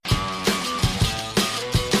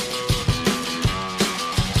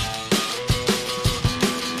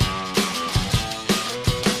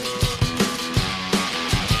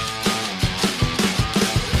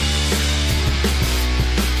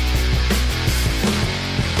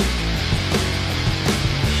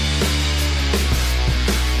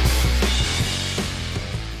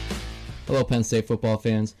Hello, Penn State football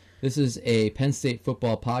fans. This is a Penn State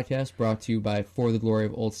football podcast brought to you by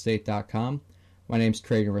ForTheGloryOfOldState.com. My name is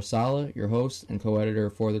Craig Rasala, your host and co-editor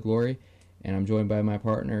of For the Glory, and I'm joined by my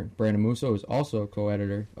partner, Brandon Musso, who's also a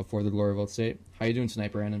co-editor of For the Glory of Old State. How you doing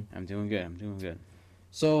tonight, Brandon? I'm doing good.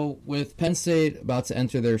 So, with Penn State about to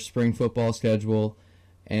enter their spring football schedule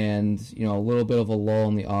and, a little bit of a lull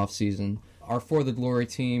in the offseason, our For the Glory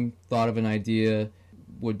team thought of an idea.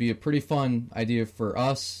 Would be a pretty fun idea for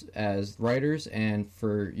us as writers and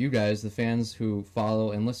for you guys, the fans who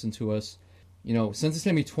follow and listen to us. Since it's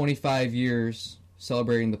going to be 25 years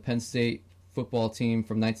celebrating the Penn State football team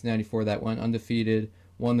from 1994 that went undefeated,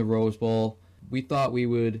 won the Rose Bowl, we thought we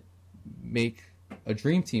would make a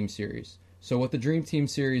Dream Team series. So what the Dream Team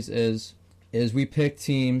series is we pick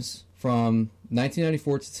teams from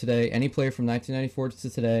 1994 to today, any player from 1994 to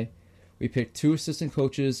today. We picked 2 assistant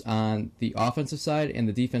coaches on the offensive side and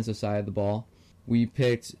the defensive side of the ball. We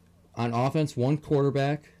picked, on offense, 1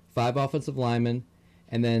 quarterback, 5 offensive linemen,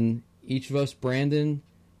 and then each of us, Brandon,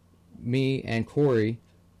 me, and Corey,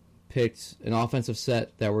 picked an offensive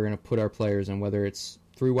set that we're going to put our players in, whether it's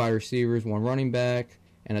 3 wide receivers, 1 running back,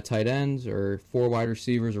 and a tight end, or 4 wide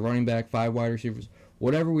receivers, a running back, 5 wide receivers,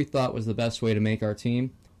 whatever we thought was the best way to make our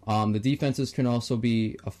team. The defenses can also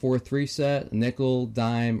be a 4-3 set, a nickel,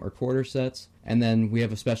 dime, or quarter sets. And then we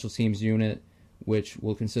have a special teams unit, which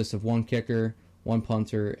will consist of 1 kicker, 1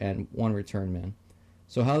 punter, and 1 return man.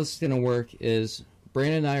 So how this is going to work is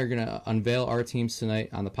Brandon and I are going to unveil our teams tonight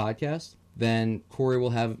on the podcast. Then Corey will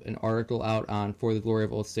have an article out on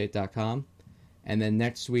ForTheGloryOfOldState.com. And then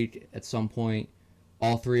next week, at some point,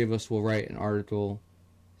 all 3 of us will write an article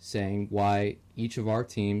saying why each of our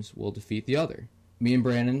teams will defeat the other. Me and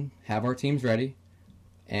Brandon have our teams ready,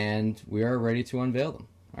 and we are ready to unveil them.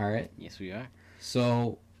 All right? Yes, we are.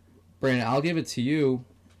 So, Brandon, I'll give it to you.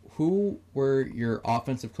 Who were your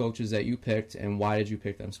offensive coaches that you picked, and why did you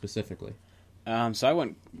pick them specifically? So I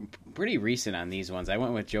went pretty recent on these ones. I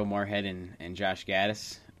went with Joe Moorhead and Josh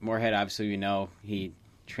Gaddis. Moorhead, obviously, he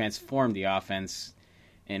transformed the offense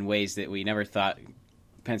in ways that we never thought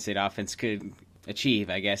Penn State offense could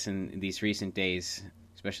achieve, I guess, in these recent days,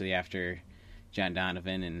 especially after John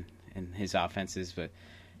Donovan and his offenses. But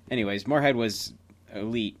anyways, Moorhead was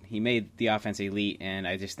elite. He made the offense elite, and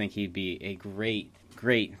I just think he'd be a great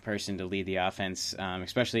person to lead the offense,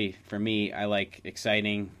 especially for me. I like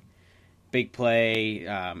exciting, big play,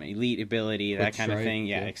 elite ability, that kind of thing.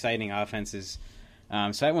 Yeah, exciting offenses.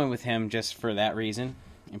 So I went with him just for that reason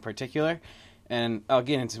in particular. And I'll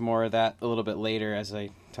get into more of that a little bit later as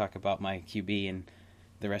I talk about my QB and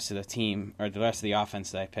the rest of the team, or the rest of the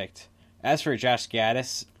offense that I picked. As for Josh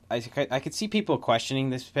Gaddis, I could see people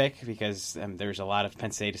questioning this pick because there's a lot of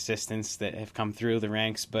Penn State assistants that have come through the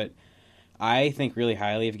ranks, but I think really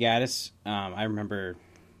highly of Gaddis. I remember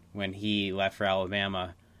when he left for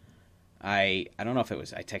Alabama, I don't know if it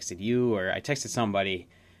was I texted you or I texted somebody.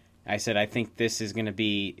 I said, I think this is going to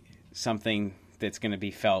be something that's going to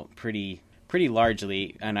be felt pretty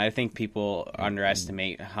largely, and I think people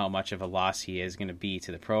underestimate how much of a loss he is going to be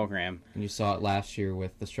to the program. And you saw it last year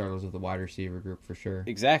with the struggles of the wide receiver group, for sure.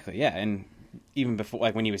 Exactly, yeah, and even before,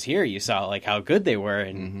 like when he was here, you saw how good they were,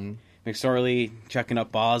 and McSorley chucking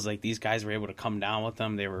up balls, these guys were able to come down with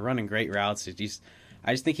them. They were running great routes. I just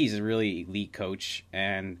think he's a really elite coach,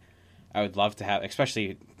 and I would love to have,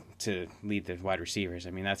 especially to lead the wide receivers.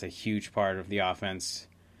 I mean, that's a huge part of the offense.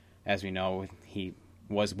 As we know, he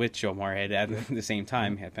was with Joe Moorhead at the same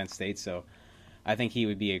time at Penn State, so I think he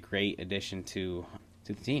would be a great addition to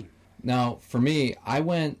the team. Now, for me, I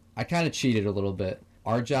kind of cheated a little bit.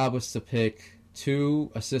 Our job was to pick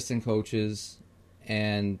 2 assistant coaches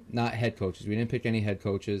and not head coaches. We didn't pick any head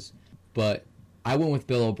coaches, but I went with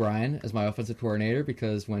Bill O'Brien as my offensive coordinator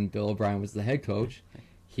because when Bill O'Brien was the head coach,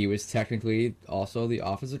 he was technically also the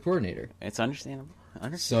offensive coordinator. It's understandable.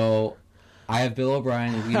 So I have Bill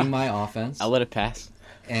O'Brien leading my offense. I'll let it pass.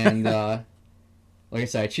 And like I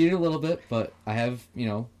said, I cheated a little bit, but I have,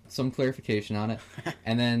 some clarification on it.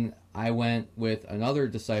 And then I went with another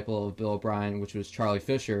disciple of Bill O'Brien, which was Charlie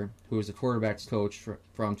Fisher, who was the quarterback's coach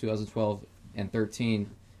from 2012 and 13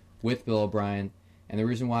 with Bill O'Brien. And the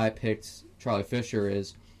reason why I picked Charlie Fisher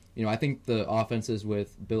is, I think the offenses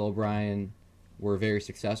with Bill O'Brien were very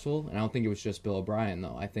successful. And I don't think it was just Bill O'Brien,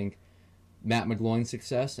 though. I think Matt McGloin's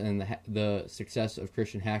success and the success of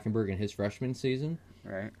Christian Hackenberg in his freshman season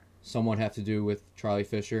somewhat have to do with Charlie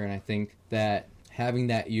Fisher, and I think that having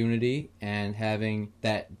that unity and having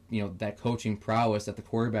that that coaching prowess at the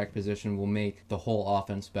quarterback position will make the whole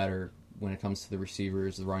offense better when it comes to the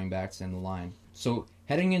receivers, the running backs, and the line. So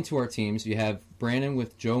heading into our teams, you have Brandon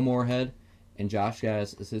with Joe Moorhead and Josh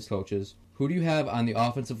Gaddis as his coaches. Who do you have on the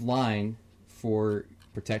offensive line for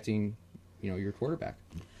protecting, your quarterback.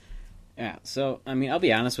 Yeah, so, I mean, I'll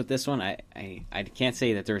be honest with this one. I can't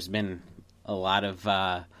say that there's been a lot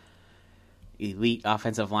of elite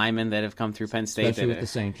offensive linemen that have come through Penn State. Especially with the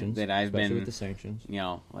sanctions. Especially with the sanctions.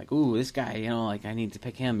 Like, ooh, this guy, like, I need to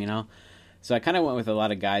pick him, So I kind of went with a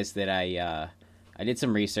lot of guys that I did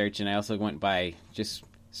some research, and I also went by just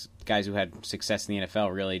guys who had success in the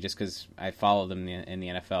NFL, really, just because I followed them in the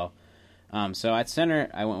NFL. So at center,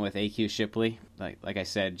 I went with A.Q. Shipley. Like I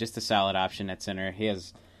said, just a solid option at center. He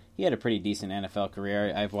had a pretty decent NFL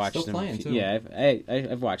career. I've watched him. Still playing, too. Yeah,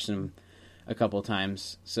 I've watched him a couple of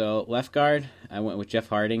times. So left guard, I went with Jeff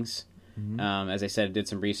Hardings. Mm-hmm. As I said, I did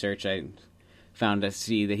some research. I found to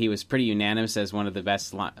see that he was pretty unanimous as one of the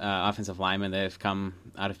best offensive linemen that have come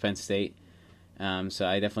out of Penn State. So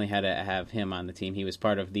I definitely had to have him on the team. He was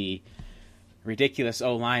part of the ridiculous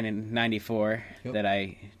O-line in '94 that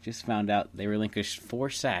I just found out they relinquished 4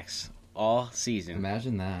 sacks all season.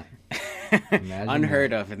 Imagine that.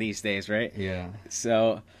 Unheard of in these days, right? Yeah.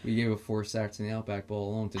 So we gave 4 sacks in the Outback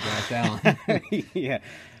Bowl alone to Josh Allen. Yeah.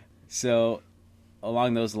 So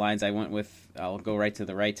along those lines, I'll go right to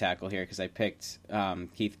the right tackle here because I picked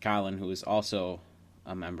Keith Collin, who is also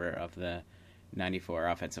a member of the '94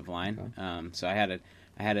 offensive line. Okay. So I had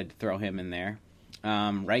to throw him in there.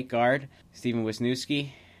 Right guard, Steven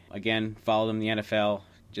Wisniewski. Again, followed him in the NFL.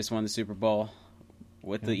 Just won the Super Bowl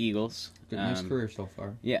with the Eagles. Good, nice career so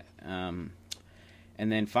far. Yeah. And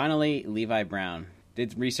then finally, Levi Brown.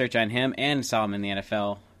 Did research on him and saw him in the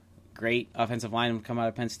NFL. Great offensive lineman come out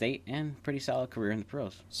of Penn State and pretty solid career in the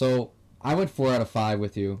pros. So I went 4 out of 5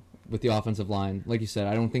 with you with the offensive line. Like you said,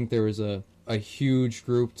 I don't think there was a huge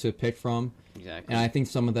group to pick from. Exactly. And I think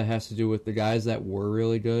some of that has to do with the guys that were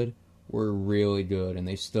really good, and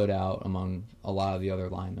they stood out among a lot of the other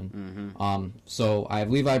linemen. Mm-hmm. So I have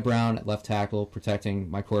Levi Brown at left tackle, protecting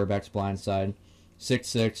my quarterback's blind side.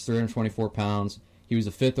 6'6", 324 pounds. He was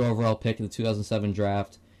a 5th overall pick in the 2007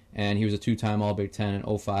 draft, and he was a 2-time All-Big Ten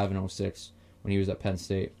in 05 and 06 when he was at Penn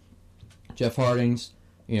State. Jeff Hardings,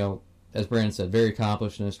 as Brandon said, very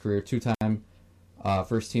accomplished in his career. 2-time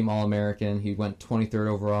first-team All-American. He went 23rd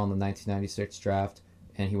overall in the 1996 draft,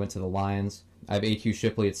 and he went to the Lions. I have A.Q.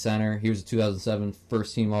 Shipley at center. He was a 2007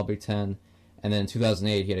 first-team All-Big Ten. And then in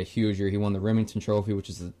 2008, he had a huge year. He won the Remington Trophy, which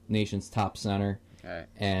is the nation's top center. Right.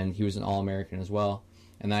 And he was an All-American as well.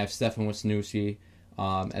 And I have Stefan Wisniewski,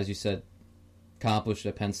 as you said, accomplished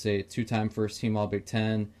at Penn State. 2-time first-team All-Big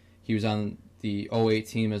Ten. He was on the 08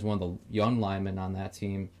 team as one of the young linemen on that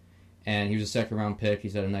team. And he was a second-round pick.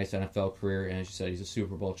 He's had a nice NFL career. And as you said, he's a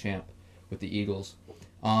Super Bowl champ with the Eagles.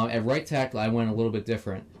 At right tackle, I went a little bit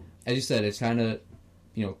different. As you said, it's kind of,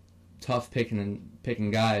 tough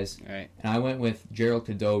picking guys. Right. And I went with Gerald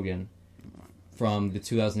Cadogan from the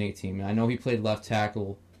 2008 team. And I know he played left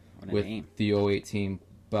tackle with the 08 team,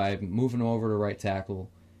 by moving over to right tackle.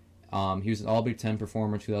 He was an All-Big Ten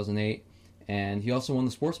performer in 2008, and he also won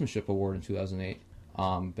the Sportsmanship Award in 2008.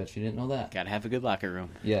 Bet you didn't know that. Got to have a good locker room.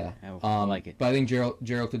 Yeah. I like it. But I think Gerald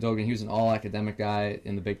Cadogan, he was an all-academic guy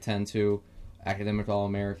in the Big Ten, too. Academic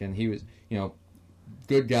All-American. He was,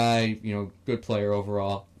 good guy, good player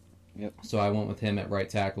overall. Yep. So I went with him at right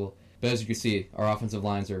tackle. But as you can see, our offensive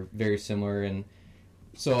lines are very similar. And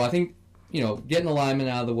so I think, getting the linemen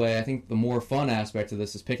out of the way, I think the more fun aspect of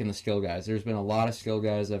this is picking the skill guys. There's been a lot of skill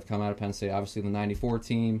guys that have come out of Penn State. Obviously, the 94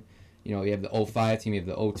 team. You have the 05 team. You have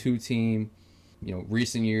the 02 team.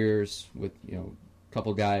 Recent years with, a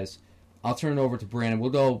couple guys. I'll turn it over to Brandon.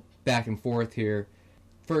 We'll go back and forth here.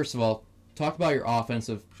 First of all, talk about your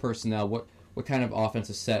offensive personnel. What kind of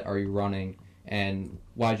offensive set are you running, and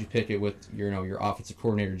why'd you pick it with your offensive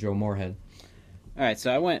coordinator, Joe Moorhead? All right,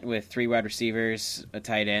 so I went with 3 wide receivers, a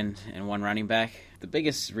tight end, and 1 running back. The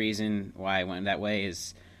biggest reason why I went that way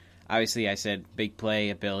is, obviously, I said big play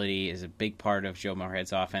ability is a big part of Joe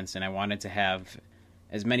Moorhead's offense, and I wanted to have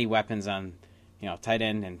as many weapons on, tight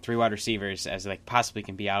end and 3 wide receivers as like possibly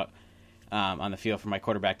can be out on the field for my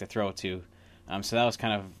quarterback to throw to. So that was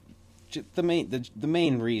kind of the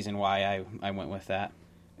main reason why I went with that.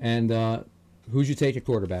 And who'd you take at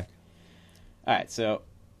quarterback? All right, so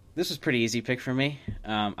this was a pretty easy pick for me.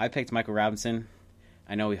 I picked Michael Robinson.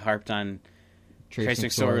 I know we harped on Trace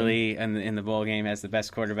McSorley in the bowl game as the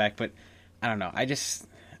best quarterback, but I don't know. I just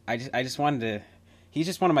wanted to. He's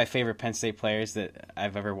just one of my favorite Penn State players that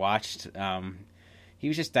I've ever watched. He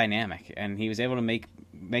was just dynamic, and he was able to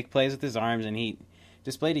make plays with his arms, and he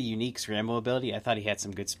displayed a unique scramble ability. I thought he had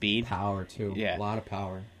some good speed. Power, too. Yeah. A lot of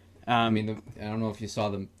power. I don't know if you saw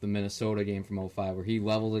the Minnesota game from 05 where he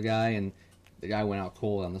leveled a guy, and the guy went out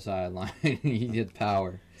cold on the sideline. He did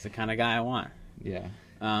power. It's the kind of guy I want. Yeah.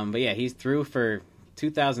 But yeah, he's threw for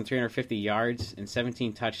 2,350 yards and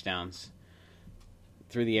 17 touchdowns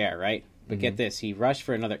through the air, right? But get this, he rushed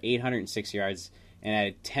for another 806 yards and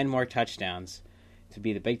added 10 more touchdowns to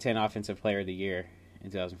be the Big Ten Offensive Player of the Year in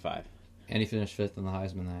 2005. And he finished 5th in the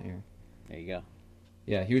Heisman that year. There you go.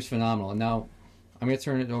 Yeah, he was phenomenal. And now I'm going to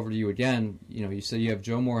turn it over to you again. You know, you said you have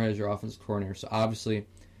Joe Moorhead as your offensive coordinator, so obviously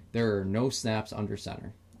there are no snaps under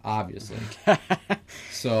center. Obviously.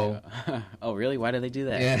 So. Oh, really? Why do they do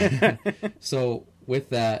that? Yeah. So with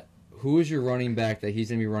that, who is your running back that he's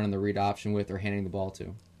going to be running the read option with or handing the ball to?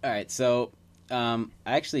 All right, so I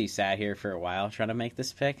actually sat here for a while trying to make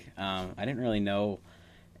this pick. I didn't really know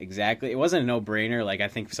exactly. It wasn't a no-brainer like I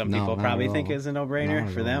think some people probably think is a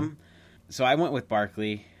no-brainer for them. So I went with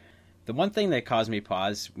Barkley. The one thing that caused me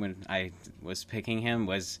pause when I was picking him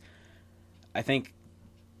was I think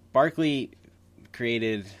Barkley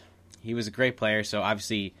he was a great player, so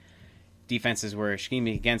obviously defenses were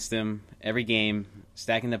scheming against him every game,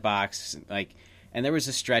 stacking the box, and there was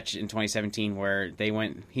a stretch in 2017 where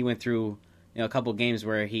he went through a couple games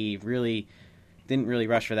where he really didn't really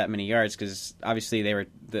rush for that many yards because obviously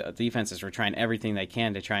the defenses were trying everything they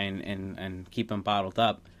can to try and keep him bottled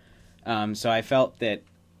up. So I felt that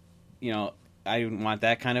I didn't want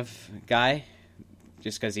that kind of guy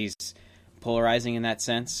just because he's polarizing in that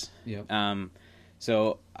sense. Yep.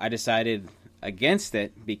 So I decided against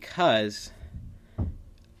it because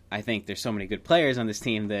I think there's so many good players on this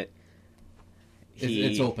team that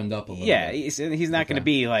it's opened up a little bit. He's not going to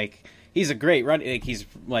be he's a great run. He's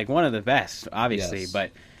one of the best, obviously. Yes.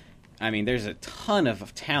 But I mean, there's a ton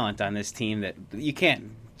of talent on this team that you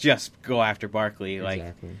can't just go after Barkley.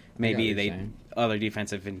 Exactly. Maybe other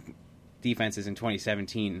defenses in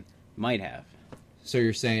 2017 might have. So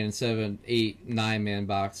you're saying instead of an 8-9 man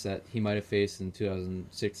box that he might have faced in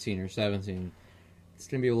 2016 or 17, it's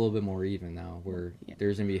going to be a little bit more even now, where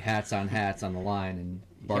there's going to be hats on the line, and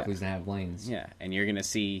Barkley's going to have lanes. Yeah, and you're going to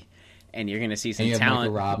see some and you talent. have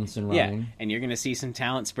Michael Robinson running. Yeah, and you're going to see some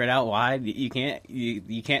talent spread out wide. You can't.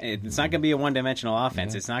 It's not going to be a one-dimensional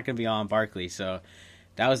offense. Yeah. It's not going to be all on Barkley. So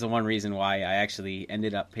that was the one reason why I actually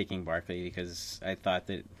ended up picking Barkley, because I thought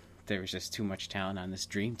that there was just too much talent on this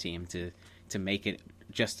dream team to make it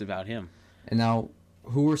just about him. And now,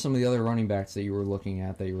 who were some of the other running backs that you were looking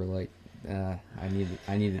at that you were like, I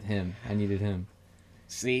needed him?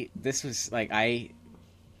 See, this was I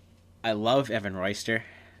love Evan Royster.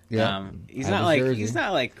 Yeah, he's not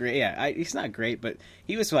great. Yeah, he's not great, but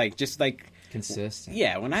he was consistent.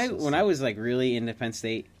 Yeah, when I was really into Penn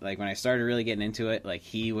State, when I started really getting into it,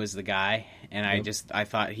 he was the guy, and I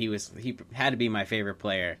thought he had to be my favorite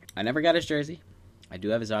player. I never got his jersey. I do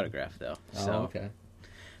have his autograph though. So. Oh, okay.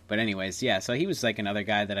 But anyways, yeah. So he was another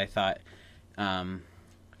guy that I thought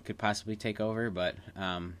could possibly take over. But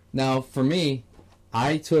now for me,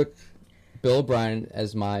 I took Bill O'Brien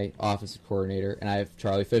as my offensive coordinator, and I have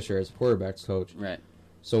Charlie Fisher as quarterback's coach. Right.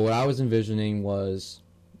 So what I was envisioning was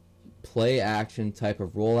play action type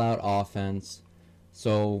of rollout offense.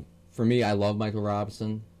 So for me, I love Michael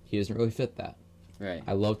Robinson. He doesn't really fit that. Right.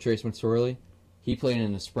 I love Trace McSorley. He played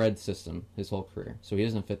in a spread system his whole career, so he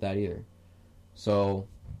doesn't fit that either. So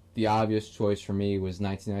the obvious choice for me was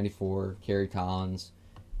 1994, Kerry Collins.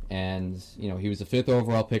 And, he was the 5th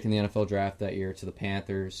overall pick in the NFL draft that year to the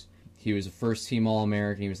Panthers. He was a first-team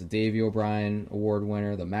All-American. He was the Davey O'Brien Award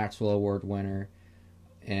winner, the Maxwell Award winner.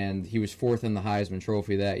 And he was 4th in the Heisman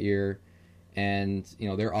Trophy that year. And,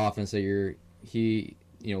 their offense that year, he,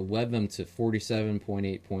 led them to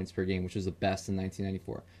 47.8 points per game, which was the best in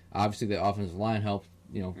 1994. Obviously, the offensive line helped,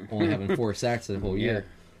 only having 4 sacks the whole year.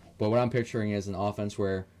 But what I'm picturing is an offense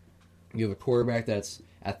where you have a quarterback that's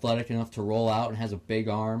athletic enough to roll out and has a big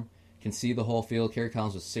arm, can see the whole field. Kerry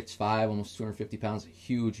Collins was 6'5", almost 250 pounds, a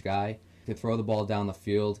huge guy. Could throw the ball down the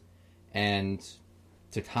field. And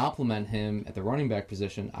to complement him at the running back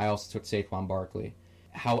position, I also took Saquon Barkley.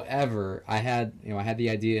 However, I had the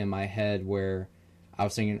idea in my head where I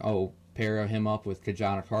was thinking, pair him up with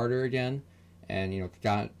Kajana Carter again. And,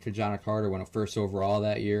 Kajana Carter went first overall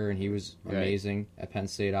that year, and he was amazing at Penn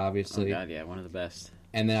State, obviously. Oh, God, yeah, one of the best.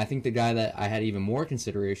 And then I think the guy that I had even more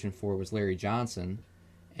consideration for was Larry Johnson.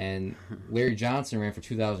 And Larry Johnson ran for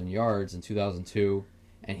 2,000 yards in 2002,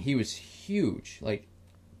 and he was huge,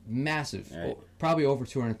 massive, probably over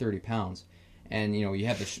 230 pounds. And,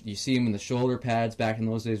 you see him in the shoulder pads back in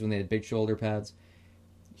those days when they had big shoulder pads.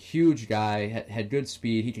 Huge guy, had good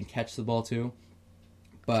speed. He can catch the ball, too.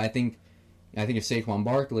 But I think of Saquon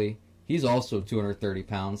Barkley. He's also 230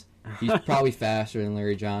 pounds. He's probably faster than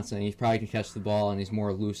Larry Johnson. And he probably can catch the ball, and he's more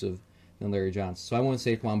elusive than Larry Johnson. So I went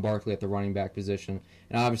Saquon Barkley at the running back position.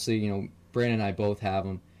 And obviously, Brandon and I both have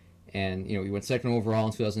him. And, he went second overall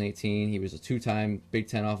in 2018. He was a 2-time Big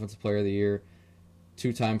Ten Offensive Player of the Year,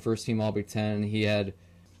 2-time first-team All-Big Ten. He had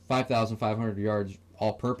 5,500 yards,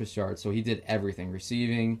 all-purpose yards, so he did everything,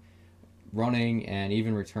 receiving, running, and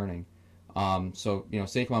even returning. So,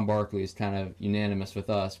 Saquon Barkley is kind of unanimous with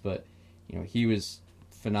us, but, he was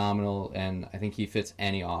phenomenal, and I think he fits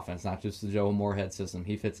any offense, not just the Joe Moorhead system.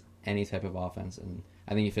 He fits any type of offense, and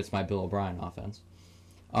I think he fits my Bill O'Brien offense.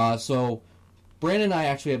 So Brandon and I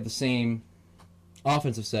actually have the same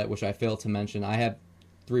offensive set, which I failed to mention. I have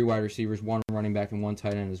 3 wide receivers, 1 running back, and 1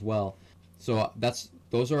 tight end as well. So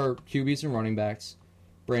those are QBs and running backs.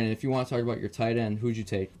 Brandon, if you want to talk about your tight end, who'd you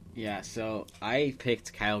take? Yeah, so I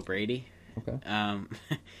picked Kyle Brady. Okay.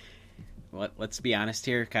 Let's be honest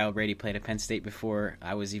here. Kyle Brady played at Penn State before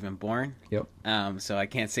I was even born. Yep. So I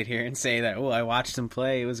can't sit here and say that, I watched him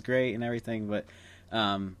play, it was great and everything. But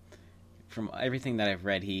from everything that I've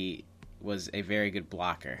read, he was a very good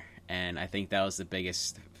blocker. And I think that was the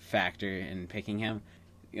biggest factor in picking him.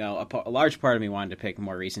 A large part of me wanted to pick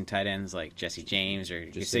more recent tight ends like Jesse James or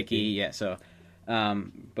Gesicki. Yeah, so,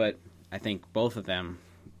 but I think both of them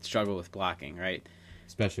struggle with blocking, right?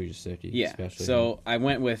 Especially Gesicki. Yeah. So I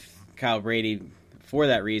went with Kyle Brady for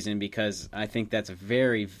that reason, because I think that's a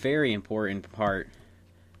very, very important part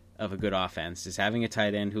of a good offense, is having a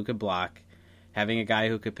tight end who could block, having a guy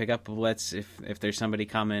who could pick up a blitz if there's somebody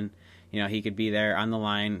coming. He could be there on the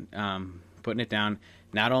line, putting it down.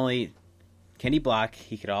 Not only can he block,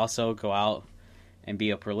 he could also go out and be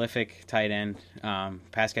a prolific tight end,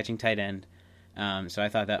 pass-catching tight end. So I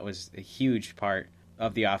thought that was a huge part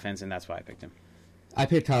of the offense, and that's why I picked him. I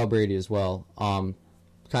picked Kyle Brady as well,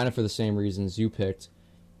 kind of for the same reasons you picked.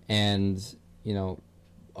 And,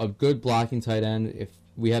 a good blocking tight end, if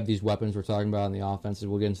we have these weapons we're talking about in the offenses,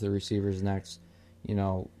 we'll get into the receivers next, you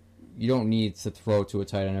don't need to throw to a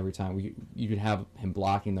tight end every time. You could have him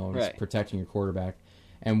blocking, though, and right, protecting your quarterback.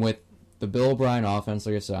 And with the Bill O'Brien offense,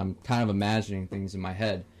 like I said, I'm kind of imagining things in my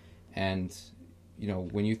head. And,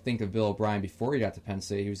 when you think of Bill O'Brien before he got to Penn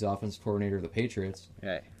State, he was the offensive coordinator of the Patriots.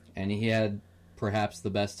 Right. And he had perhaps the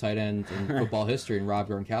best tight end in football history in Rob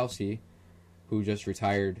Gronkowski, who just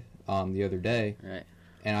retired the other day. Right.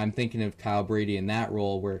 And I'm thinking of Kyle Brady in that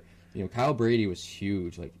role where, Kyle Brady was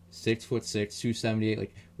huge, like 6'6", 278.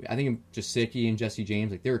 Like, I think Gesicki and Jesse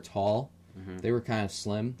James, like, they were tall. Mm-hmm. They were kind of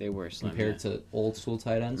slim. They were slim compared to old school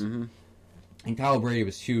tight ends. Mm-hmm. And Kyle Brady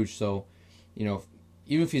was huge. So,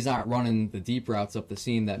 even if he's not running the deep routes up the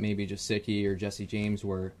seam that maybe Gesicki or Jesse James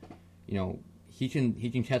were, he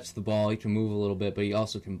can catch the ball, he can move a little bit, but he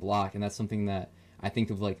also can block, and that's something that I think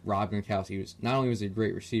of like Rob Gronkowski. Not only was he a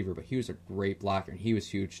great receiver, but he was a great blocker, and he was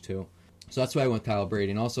huge too. So that's why I went Kyle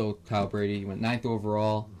Brady. And also Kyle Brady went 9th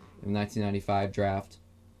overall in the 1995 draft,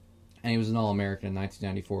 and he was an All-American in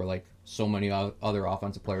 1994, like so many other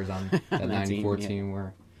offensive players on that 94 team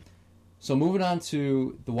were. So moving on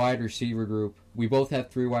to the wide receiver group, we both have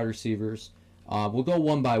 3 wide receivers. We'll go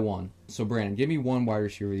one by one. So, Brandon, give me one wide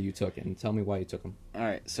receiver that you took, and tell me why you took him. All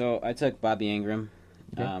right, so I took Bobby Ingram.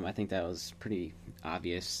 Okay. I think that was pretty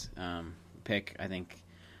obvious pick. I think,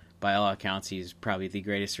 by all accounts, he's probably the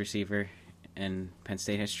greatest receiver in Penn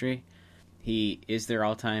State history. He is their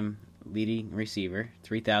all-time leading receiver,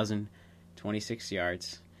 3,026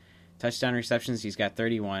 yards. Touchdown receptions, he's got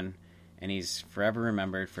 31, and he's forever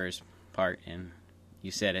remembered for his part in,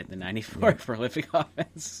 you said it, the 94 prolific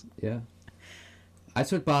offense. Yeah. I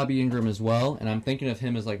took Bobby Ingram as well, and I'm thinking of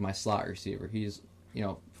him as like my slot receiver. He's,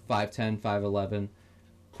 5'10", 5'11",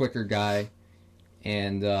 quicker guy,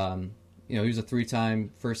 and he was a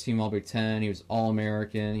 3-time first-team All-Big Ten. He was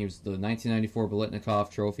All-American. He was the 1994 Biletnikoff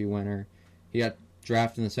Trophy winner. He got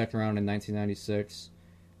drafted in the second round in 1996.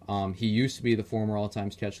 He used to be the former all-time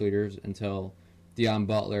catch leaders until Deion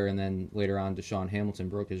Butler and then later on Deshaun Hamilton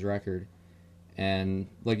broke his record. And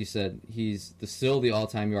like you said, he's still the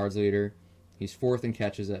all-time yards leader. He's 4th in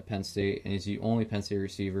catches at Penn State, and he's the only Penn State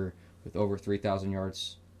receiver with over 3,000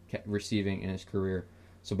 yards receiving in his career.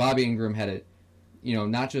 So Bobby Ingram had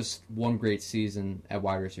not just one great season at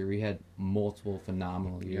wide receiver. He had multiple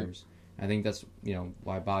phenomenal years. Yep. I think that's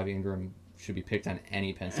why Bobby Ingram should be picked on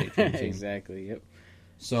any Penn State team. Exactly. Yep.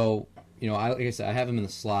 So like I said, I have him in the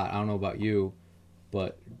slot. I don't know about you,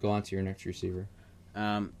 but go on to your next receiver.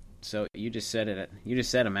 So you just said it. You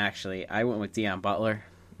just said him. Actually, I went with Deion Butler.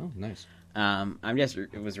 Oh, nice.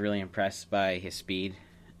 Was really impressed by his speed,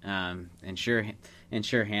 and sure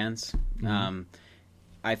hands. Mm-hmm.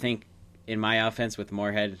 I think in my offense with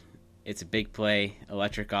Moorhead, it's a big play,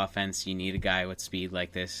 electric offense. You need a guy with speed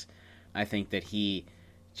like this. I think that he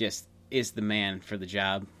just is the man for the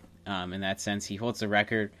job. In that sense, he holds the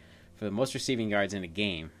record for the most receiving yards in a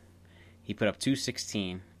game. He put up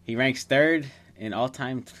 216 He ranks third in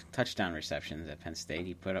all-time touchdown receptions at Penn State.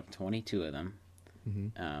 He put up 22 of them.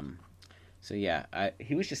 Mm-hmm. So yeah,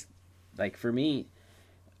 he was just like, for me,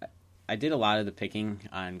 I did a lot of the picking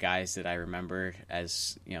on guys that I remembered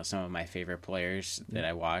as, you know, some of my favorite players that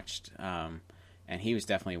I watched. And he was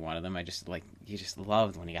definitely one of them. He just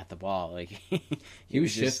loved when he got the ball. Like he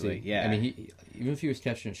was shifty. Just, like, yeah, I mean, even if he was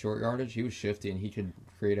catching at short yardage, he was shifty and he could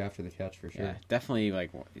create after the catch for sure. Yeah, definitely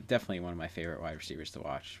one of my favorite wide receivers to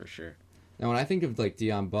watch for sure. Now, when I think of like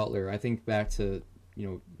Deion Butler, I think back to, you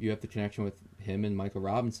know, you have the connection with him and Michael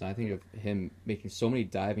Robinson. I think of him making so many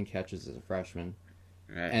diving catches as a freshman.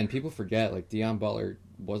 Right. And people forget, like, Deion Butler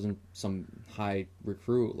wasn't some high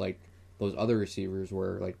recruit like those other receivers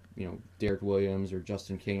were, like, you know, Derek Williams or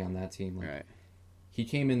Justin King on that team. Like, right. He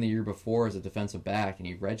came in the year before as a defensive back, and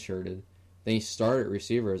he redshirted. Then he started at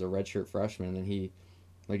receiver as a redshirt freshman, and then he,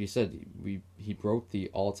 like you said, he broke the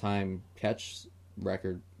all-time catch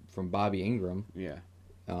record from Bobby Ingram. Yeah.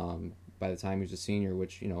 By the time he was a senior,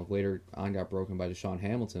 which, you know, later on got broken by Deshaun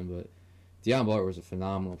Hamilton, but Deion Butler was a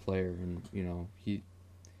phenomenal player, and, you know,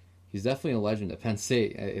 he's definitely a legend at Penn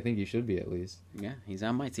State. I think he should be, at least. Yeah, he's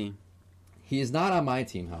on my team. He is not on my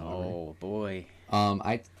team, however. Oh, boy.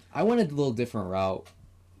 I went a little different route.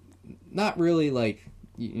 Not really like,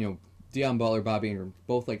 you know, Deion Butler, Bobby Ingram,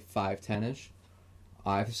 both like 5'10"-ish.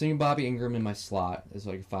 I was thinking Bobby Ingram in my slot as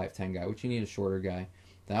like a 5'10" guy, which you need a shorter guy.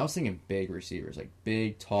 Then I was thinking big receivers, like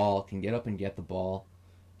big, tall, can get up and get the ball.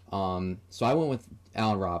 So I went with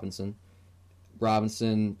Allen Robinson.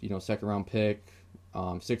 Robinson, you know, second round pick,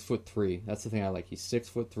 6'3". That's the thing I like. He's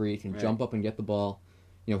 6'3", can jump up and get the ball.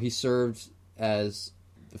 You know, he served as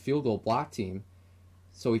the field goal block team,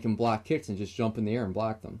 so he can block kicks and just jump in the air and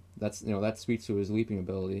block them. That's, you know, that speaks to his leaping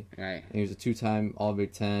ability. Right. And he was a 2-time All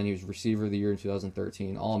Big Ten. He was receiver of the year in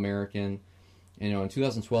 2013, All American. And, you know, in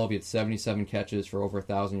 2012 he had 77 catches for over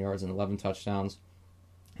 1,000 yards and 11 touchdowns.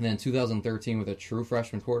 And then in 2013, with a true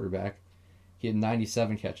freshman quarterback, he had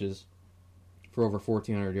 97 catches for over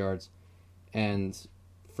 1,400 yards. And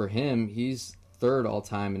for him, he's third all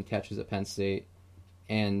time in catches at Penn State.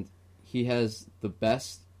 And he has the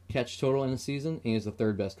best catch total in a season, and he has the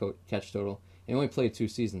third best catch total. He only played 2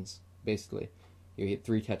 seasons, basically. He had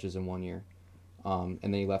 3 catches in 1 year. And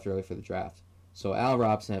then he left early for the draft. So Allen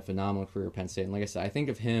Robinson had a phenomenal career at Penn State. And like I said, I think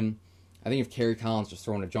of Kerry Collins just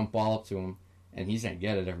throwing a jump ball up to him, and he's going to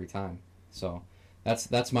get it every time. So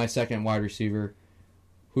that's my second wide receiver.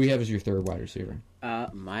 Who do you have as your third wide receiver?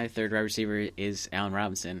 My third wide receiver is Allen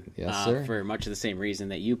Robinson. Yes, sir. For much of the same reason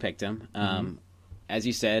that you picked him. As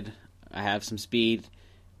you said, I have some speed,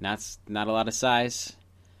 not a lot of size.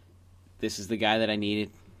 This is the guy that I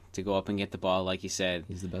needed to go up and get the ball, like you said.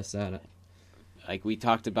 He's the best at it. Like we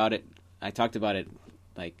talked about it. I talked about it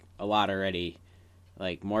like a lot already.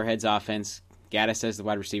 Like Moorhead's offense, Gaddis as the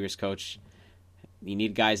wide receivers coach. You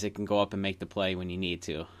need guys that can go up and make the play when you need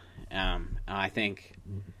to. I think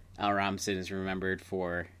Allen Robinson is remembered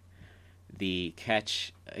for the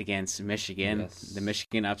catch against Michigan, the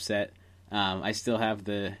Michigan upset. I still have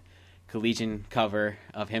the collegian cover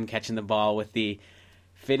of him catching the ball with the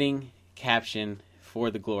fitting caption,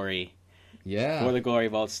 "For the glory." Yeah. For the glory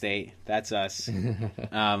of Old State. That's us.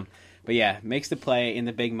 But yeah, makes the play in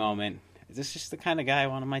the big moment. This is just the kind of guy I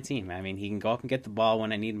want on my team. I mean, he can go up and get the ball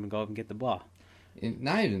when I need him to go up and get the ball. And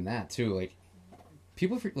not even that, too. Like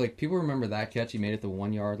people remember that catch he made at the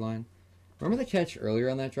 1 yard line. Remember the catch earlier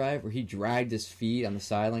on that drive where he dragged his feet on the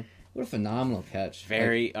sideline? What a phenomenal catch!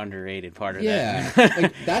 Very underrated part of that. Yeah,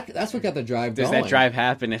 like that's what got the drive going. Does that drive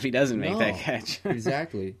happen if he doesn't make that catch?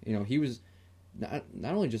 Exactly. You know, he was not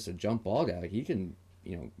only just a jump ball guy. Like he can,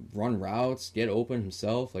 you know, run routes, get open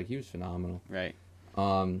himself. Like he was phenomenal. Right.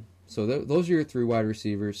 So those are your 3 wide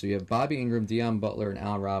receivers. So you have Bobby Ingram, Deion Butler, and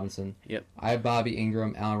Allen Robinson. Yep. I have Bobby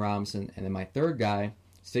Ingram, Allen Robinson, and then my third guy,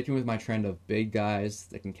 sticking with my trend of big guys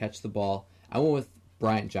that can catch the ball, I went with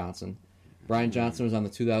Bryant Johnson. Bryant Johnson was on the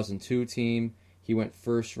 2002 team. He went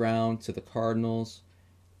first round to the Cardinals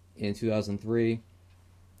in 2003.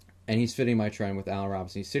 And he's fitting my trend with Allen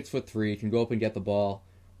Robinson. He's 6'3", can go up and get the ball,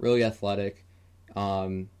 really athletic.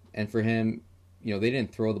 And for him, you know, they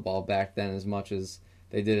didn't throw the ball back then as much as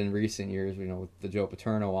they did in recent years, you know, with the Joe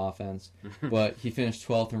Paterno offense. But he finished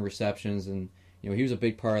 12th in receptions, and, you know, he was a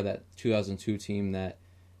big part of that 2002 team that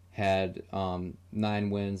had 9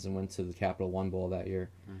 wins and went to the Capital One Bowl that year.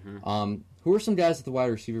 Who were some guys at the wide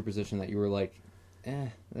receiver position that you were like,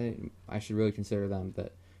 I should really consider them,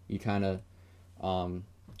 that you kind of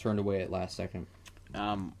turned away at last second?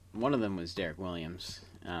 One of them was Derek Williams.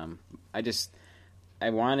 I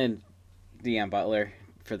wanted Deion Butler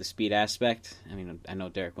for the speed aspect. I mean, I know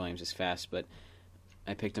Derek Williams is fast, but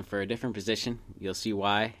I picked him for a different position. You'll see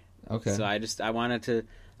why. Okay. So I wanted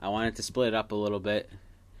to split it up a little bit.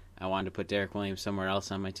 I wanted to put Derek Williams somewhere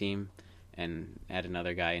else on my team and add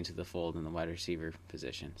another guy into the fold in the wide receiver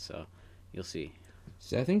position. So you'll see.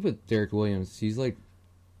 See, I think with Derek Williams, he's like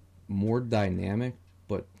more dynamic,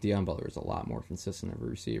 but Deion Butler is a lot more consistent of a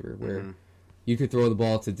receiver where you could throw the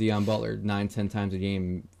ball to Deion Butler 9-10 times a game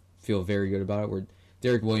and feel very good about it, where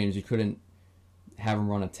Derek Williams, you couldn't have him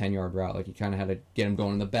run a 10-yard route. Like, you kind of had to get him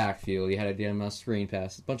going in the backfield. You had to get him on a screen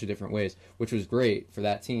pass, a bunch of different ways, which was great for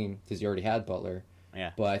that team because you already had Butler.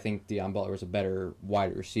 Yeah. But I think Deion Butler was a better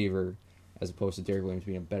wide receiver as opposed to Derek Williams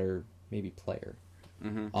being a better, maybe, player.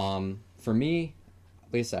 For me,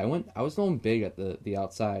 like I said, I was going big at the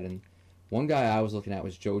outside, and one guy I was looking at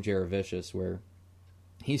was Joe Jaravicious, where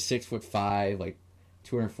he's 6'5", like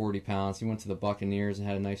 240 pounds. He went to the Buccaneers and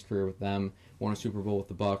had a nice career with them. Won a Super Bowl with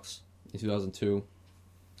the Bucks in 2002.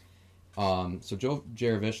 So Joe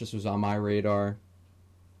Jaravicious was on my radar.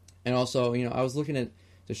 And also, I was looking at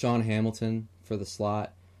Deshaun Hamilton for the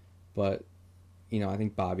slot, but, I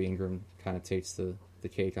think Bobby Ingram kind of takes the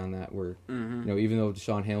cake on that, where, even though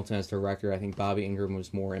Deshaun Hamilton has the record, I think Bobby Ingram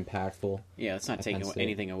was more impactful. Yeah, let's not take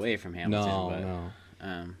anything away from Hamilton.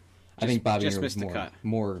 No. I think Bobby Ingram was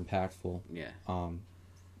more impactful. Yeah.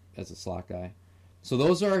 As a slot guy. So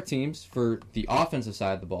those are our teams for the offensive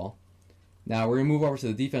side of the ball. Now we're going to move over to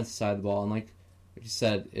the defensive side of the ball, and like you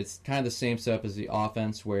said, it's kind of the same setup as the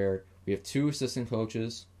offense, where we have 2 assistant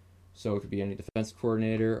coaches, so it could be any defensive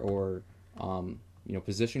coordinator or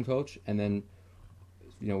position coach, and then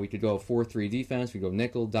we could go 4-3 defense, we go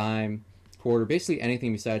nickel, dime, quarter, basically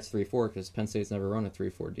anything besides 3-4, because Penn State's never run a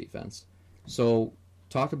 3-4 defense. So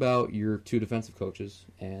talk about your 2 defensive coaches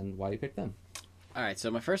and why you picked them. All right, so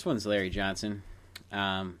my first one's Larry Johnson.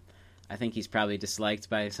 I think he's probably disliked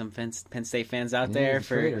by some Penn State fans out there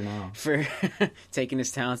for taking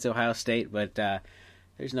his talents to Ohio State, but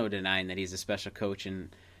there's no denying that he's a special coach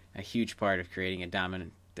and a huge part of creating a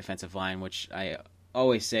dominant defensive line, which I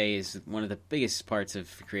always say is one of the biggest parts of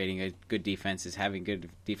creating a good defense, is having good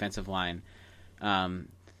defensive line.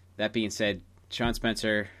 That being said, Sean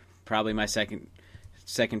Spencer, probably my second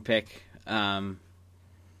pick,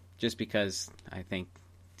 just because I think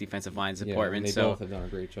defensive line is important. They both have done a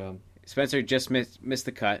great job. Spencer just missed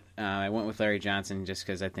the cut. I went with Larry Johnson just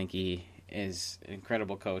because I think he is an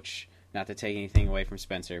incredible coach. Not to take anything away from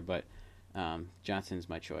Spencer, but Johnson's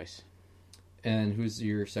my choice. And who's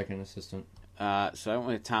your second assistant? So I went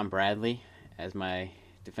with Tom Bradley as my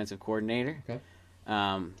defensive coordinator. Okay.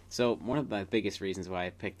 So one of the biggest reasons why I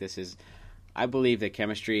picked this is I believe that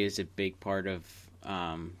chemistry is a big part of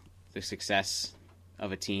the success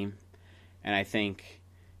of a team. And I think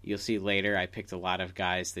you'll see later I picked a lot of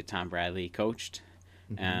guys that Tom Bradley coached.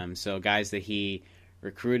 So guys that he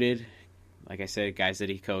recruited, like I said, guys that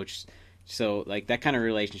he coached. So like that kind of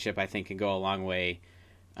relationship I think can go a long way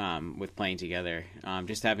with playing together.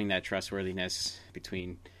 Just having that trustworthiness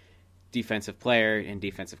between defensive player and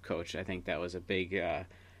defensive coach, I think that was a big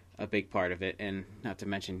part of it. And not to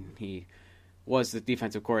mention he was the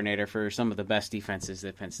defensive coordinator for some of the best defenses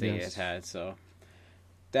that Penn State has had. So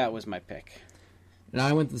that was my pick. And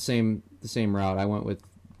I went the same route. I went with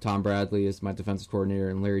Tom Bradley as my defensive coordinator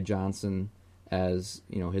and Larry Johnson as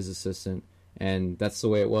his assistant, and that's the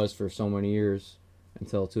way it was for so many years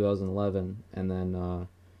until 2011. And then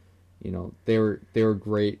they were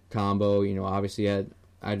great combo. Obviously I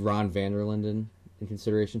had Ron Vanderlinden in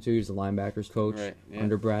consideration too. He was the linebackers coach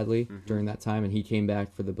under Bradley during that time, and he came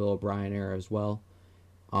back for the Bill O'Brien era as well.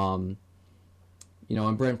 And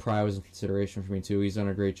Brent Pry was in consideration for me too. He's done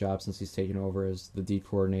a great job since he's taken over as the D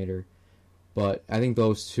coordinator. But I think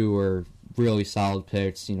those 2 are really solid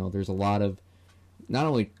picks. There's a lot of not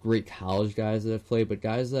only great college guys that have played, but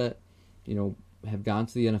guys that, have gone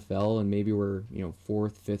to the NFL and maybe were,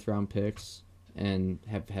 4th, 5th round picks and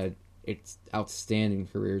have had outstanding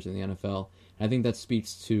careers in the NFL. And I think that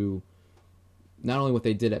speaks to not only what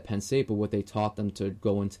they did at Penn State, but what they taught them to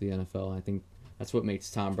go into the NFL. I think that's what makes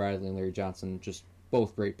Tom Bradley and Larry Johnson just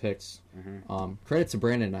both great picks. Credit to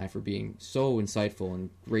Brandon and I for being so insightful and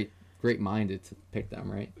great-minded to pick them,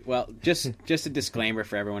 right? Well, just a disclaimer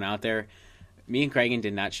for everyone out there. Me and Craigan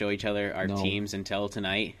did not show each other our teams until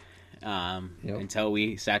tonight, until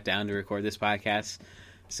we sat down to record this podcast.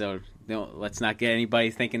 So let's not get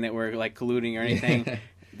anybody thinking that we're like colluding or anything.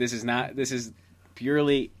 This is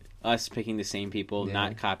purely us picking the same people,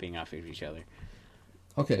 not copying off of each other.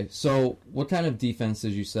 Okay, so what kind of defense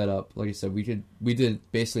did you set up? Like I said, we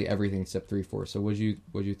did basically everything except 3-4. So what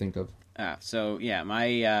did you think of?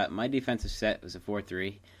 My defensive set was a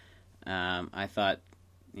 4-3. I thought,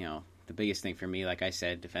 the biggest thing for me, like I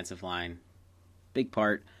said, defensive line, big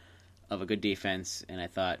part of a good defense. And I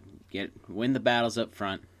thought, win the battles up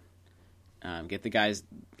front, get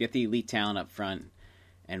the elite talent up front,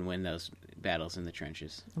 and win those battles in the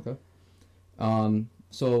trenches. Okay.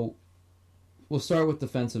 So we'll start with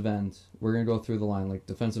defensive end. We're going to go through the line, like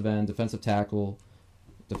defensive end, defensive tackle,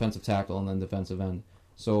 and then defensive end.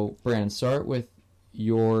 So, Brandon, start with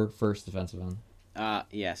your first defensive end.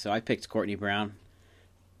 So I picked Courtney Brown.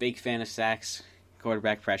 Big fan of sacks,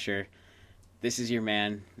 quarterback pressure. This is your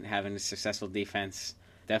man, having a successful defense.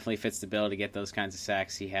 Definitely fits the bill to get those kinds of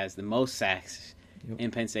sacks. He has the most sacks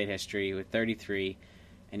in Penn State history with 33,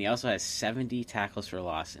 and he also has 70 tackles for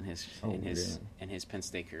loss in his Penn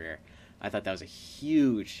State career. I thought that was a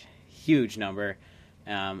huge, huge number.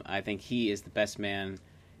 I think he is the best man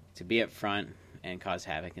to be up front and cause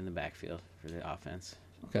havoc in the backfield for the offense.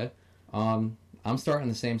 Okay. I'm starting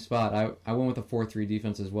the same spot. I went with a 4-3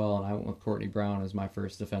 defense as well, and I went with Courtney Brown as my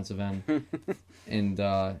first defensive end. And,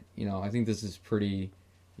 I think this is pretty,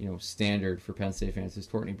 standard for Penn State fans. This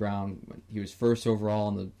Courtney Brown, he was first overall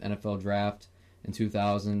in the NFL draft in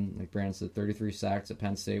 2000. Like Brandon said, 33 sacks at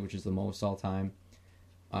Penn State, which is the most all time.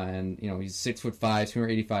 And, he's 6'5",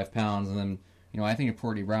 285 pounds. And then, I think of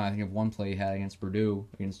Courtney Brown, I think of one play he had against Purdue,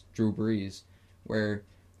 against Drew Brees, where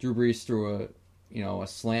Drew Brees threw a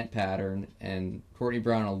slant pattern, and Courtney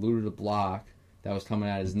Brown eluded a block that was coming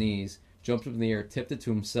at his knees, jumped up in the air, tipped it to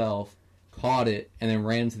himself, caught it, and then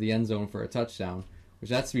ran to the end zone for a touchdown, which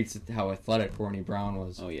that speaks to how athletic Courtney Brown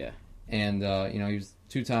was. Oh, yeah. And, he was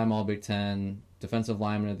two-time All-Big Ten, Defensive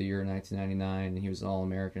Lineman of the Year in 1999, and he was an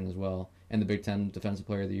All-American as well, and the Big Ten Defensive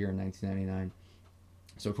Player of the Year in 1999.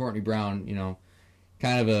 So Courtney Brown,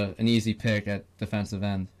 kind of an easy pick at defensive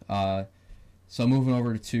end. So moving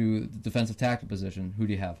over to the defensive tackle position, who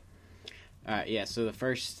do you have? So the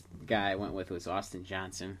first guy I went with was Austin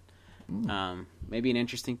Johnson. Maybe an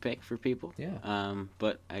interesting pick for people. Yeah.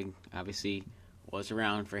 But I obviously was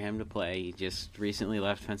around for him to play. He just recently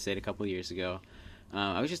left Penn State a couple years ago.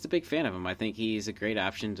 I was just a big fan of him. I think he's a great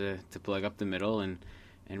option to plug up the middle and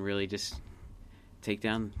really just take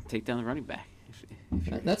down the running back.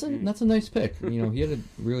 That's a nice pick. He had a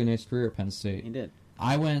really nice career at Penn State. He did.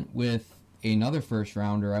 I went with another first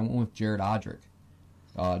rounder. I went with Jared Odrick.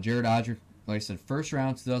 Jared Odrick, like I said, first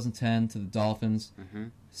round 2010 to the Dolphins.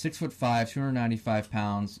 6'5", 295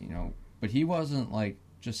 pounds. But he wasn't like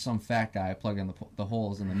just some fat guy plugging the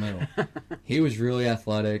holes in the middle. He was really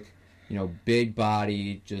athletic. Big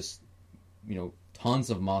body, just tons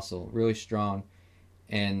of muscle, really strong.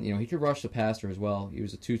 And, he could rush the passer as well. He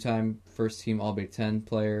was a two-time first-team All-Big Ten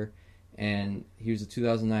player, and he was a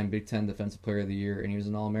 2009 Big Ten Defensive Player of the Year, and he was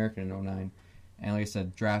an All-American in 2009. And like I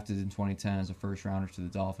said, drafted in 2010 as a first-rounder to the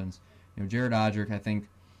Dolphins. Jared Odrick, I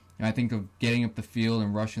think of getting up the field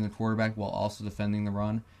and rushing the quarterback while also defending the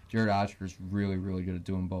run. Jared Odrick is really, really good at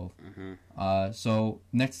doing both. So,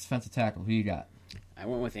 next defensive tackle, who you got? I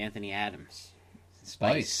went with Anthony Adams.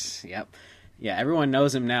 Spice. Yep. Yeah, everyone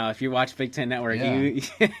knows him now. If you watch Big Ten Network,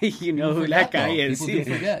 you know who that guy is. People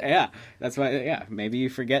do forget. Yeah, that's why. Yeah, maybe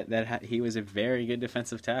you forget that he was a very good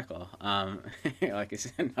defensive tackle. Like I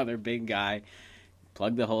said, another big guy.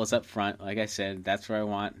 Plug the holes up front. Like I said, that's what I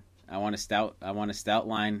want. I want a stout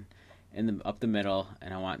line up the middle,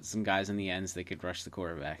 and I want some guys in the ends that could rush the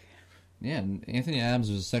quarterback. Yeah, and Anthony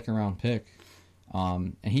Adams was a second-round pick.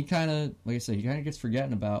 And he kind of, like I said, gets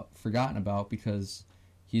forgotten about because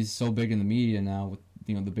he's so big in the media now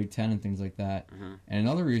with the Big Ten and things like that. And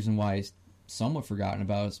another reason why he's somewhat forgotten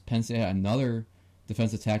about is Penn State had another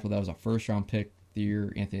defensive tackle that was a first-round pick the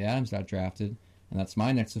year Anthony Adams got drafted, and that's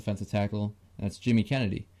my next defensive tackle, and that's Jimmy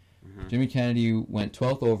Kennedy. Jimmy Kennedy went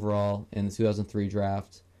 12th overall in the 2003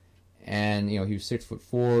 draft, and he was 6'4",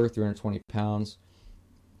 320 pounds,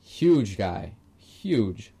 huge guy,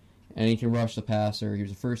 huge. And he can rush the passer. He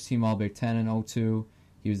was a first-team All-Big Ten in 2002.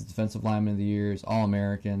 He was the Defensive Lineman of the Year,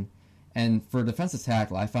 All-American. And for a defensive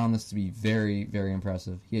tackle, I found this to be very, very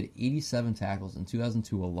impressive. He had 87 tackles in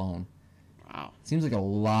 2002 alone. Wow. Seems like a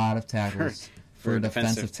lot of tackles for a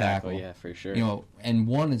defensive tackle. Yeah, for sure. And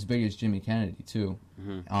one as big as Jimmy Kennedy, too.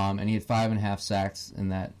 And he had 5.5 sacks in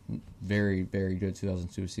that very, very good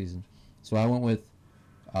 2002 season. So I went with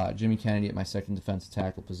Jimmy Kennedy at my second defensive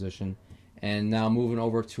tackle position. And now moving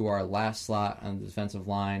over to our last slot on the defensive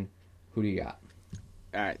line, who do you got?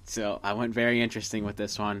 All right, so I went very interesting with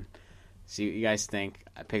this one. See what you guys think.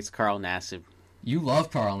 I picked Carl Nassib. You love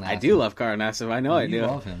Carl Nassib. I do love Carl Nassib. I know I do. You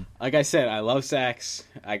love him. Like I said, I love sacks.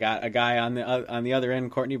 I got a guy on the other end,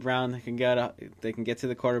 Courtney Brown, that can get to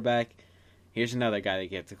the quarterback. Here's another guy that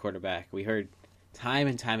can get to the quarterback. We heard time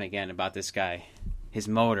and time again about this guy. His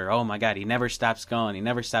motor. Oh my God, he never stops going.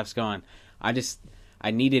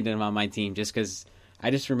 I needed him on my team just because I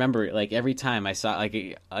just remember like every time I saw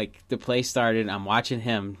like the play started, I'm watching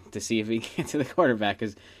him to see if he can get to the quarterback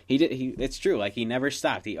because it's true, like he never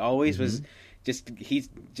stopped. He always was he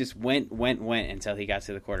just went until he got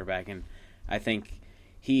to the quarterback, and I think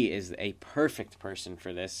he is a perfect person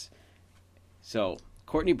for this. So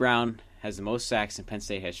Courtney Brown has the most sacks in Penn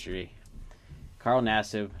State history. Carl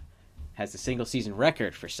Nassib has the single season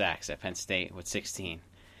record for sacks at Penn State with 16.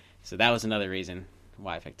 So that was another reason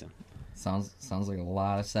why I picked him. Sounds like a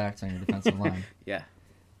lot of sacks on your defensive line. Yeah.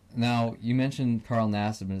 Now, you mentioned Carl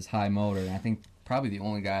Nassib and his high motor, and I think probably the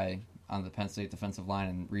only guy on the Penn State defensive line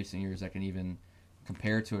in recent years that can even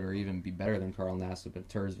compare to it or even be better than Carl Nassib in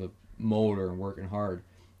terms of motor and working hard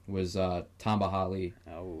was Tamba Hali.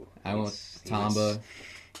 Oh, I went with Tamba.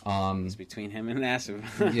 It's between him and Nassib.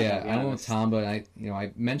 Yeah, I went with Tamba. And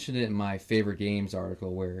I mentioned it in my favorite games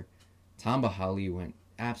article where Tamba Hali went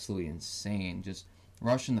absolutely insane, just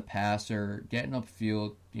rushing the passer, getting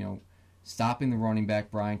upfield, stopping the running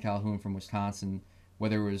back Brian Calhoun from Wisconsin,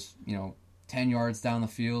 whether it was 10 yards down the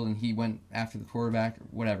field and he went after the quarterback or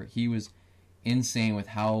whatever. He was insane with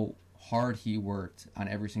how hard he worked on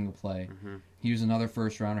every single play. Mm-hmm. He was another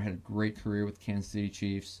first rounder, had a great career with Kansas City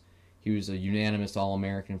Chiefs. He was a unanimous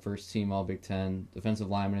All-American, first team All-Big Ten, defensive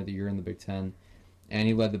lineman of the year in the Big Ten, and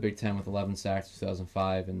he led the Big Ten with 11 sacks in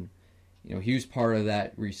 2005. And he was part of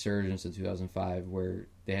that resurgence in 2005 where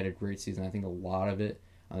they had a great season. I think a lot of it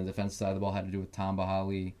on the defensive side of the ball had to do with Tamba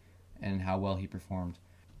Hali and how well he performed.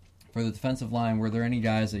 For the defensive line, were there any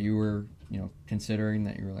guys that you were considering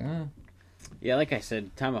that you were like, Yeah, like I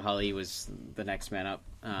said, Tamba Hali was the next man up.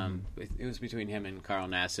 It was between him and Carl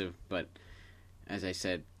Nassib, but as I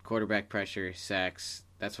said, quarterback pressure, sacks,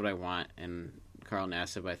 that's what I want. And Carl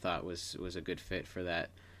Nassib, I thought, was a good fit for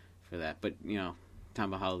that. But,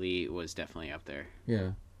 Tamba Hali was definitely up there.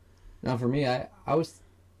 Yeah. Now, for me, I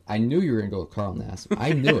knew you were going to go with Carl Nassib.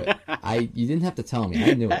 I knew it. You didn't have to tell me.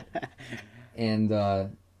 I knew it. And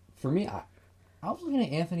for me, I was looking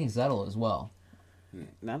at Anthony Zettel as well.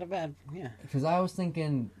 Not a bad, yeah. Because I was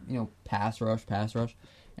thinking, pass rush.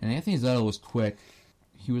 And Anthony Zettel was quick.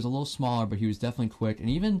 He was a little smaller, but he was definitely quick. And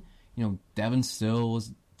even, Devin Still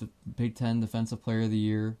was the Big Ten Defensive Player of the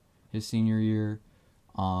Year his senior year.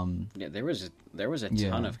 Yeah, there was a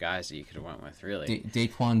ton of guys that you could have went with, really.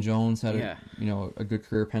 Daquan Jones had a good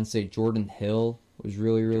career at Penn State. Jordan Hill was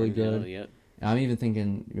really, really good. Hill, yep. And I'm even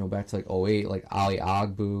thinking, back to 2008, like Ali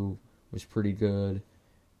Agbu was pretty good.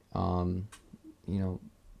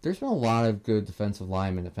 There's been a lot of good defensive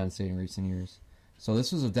linemen at Penn State in recent years. So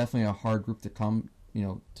this was definitely a hard group to come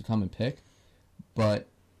and pick. But,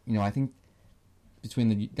 I think between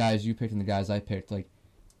the guys you picked and the guys I picked,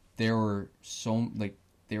 they were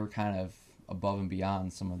kind of above and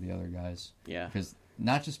beyond some of the other guys. Yeah.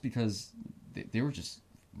 Not just because they were just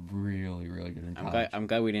really, really good in college. I'm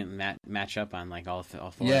glad we didn't match up on all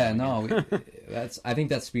four. Yeah, no, I think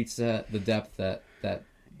that speaks to the depth that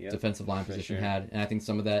defensive line position had, and I think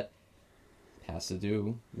some of that has to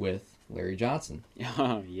do with Larry Johnson.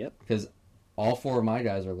 Yep. Because all four of my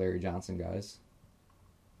guys are Larry Johnson guys,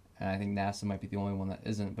 and I think Nassib might be the only one that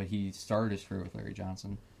isn't, but he started his career with Larry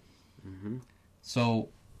Johnson. Mm-hmm. So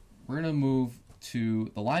we're gonna move to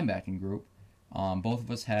the linebacking group. Both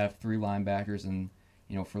of us have three linebackers, and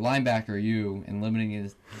for linebacker and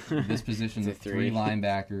limiting this position to three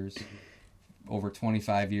linebackers over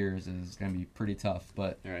 25 years is going to be pretty tough.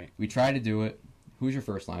 But we tried to do it. Who's your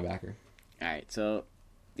first linebacker? All right, so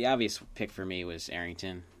the obvious pick for me was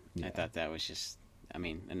Arrington. Yeah. I thought that was just, a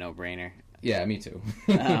no-brainer. Yeah, me too.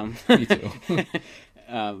 Me too.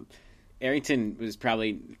 Arrington was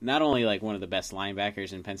probably not only one of the best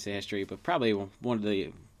linebackers in Penn State history, but probably one of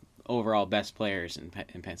the overall best players in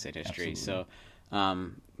Penn State history. Absolutely. So,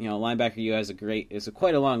 linebacker U has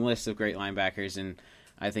quite a long list of great linebackers, and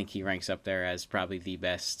I think he ranks up there as probably the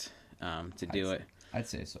best to do it. I'd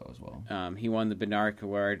say so as well. He won the Bednarik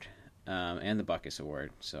Award and the Butkus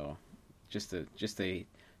Award, so just a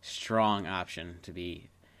strong option to be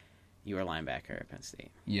your linebacker at Penn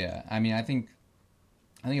State. Yeah, I think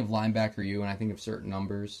of linebacker U, and I think of certain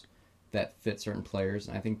numbers that fit certain players,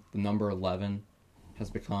 and I think the number 11 has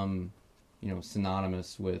become,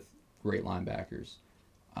 synonymous with great linebackers.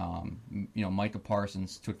 Micah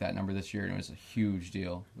Parsons took that number this year, and it was a huge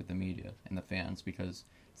deal with the media and the fans because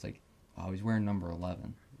it's he's wearing number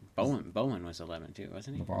 11. Bowen was 11 too,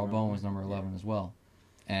 wasn't he? LeVar Bowen was number 11 as well.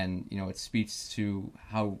 And, it speaks to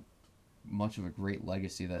how much of a great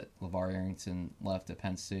legacy that LeVar Arrington left at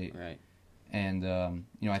Penn State. Right. And,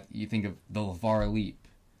 you think of the LeVar leap.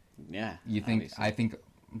 Yeah. I think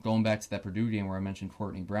going back to that Purdue game where I mentioned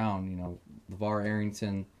Courtney Brown, LeVar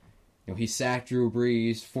Arrington he sacked Drew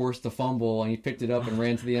Brees, forced a fumble, and he picked it up and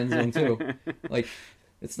ran to the end zone too. Like,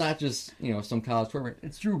 it's not just some college quarterback.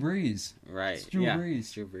 It's Drew Brees. Right. It's Drew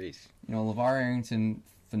Brees. Drew Brees. LeVar Arrington,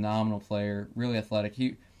 phenomenal player, really athletic.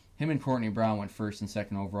 Him and Courtney Brown went first and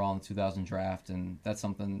second overall in the 2000 draft, and that's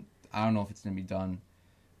something I don't know if it's going to be done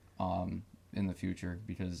in the future,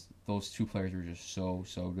 because those two players were just so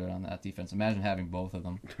good on that defense. Imagine having both of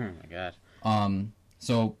them. Oh my God.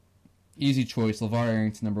 So easy choice, LeVar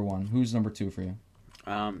Arrington, number 1. Who's number 2 for you?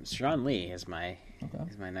 Sean Lee is my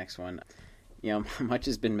next one. Much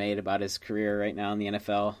has been made about his career right now in the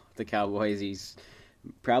NFL. The Cowboys, he's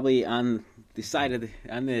probably on the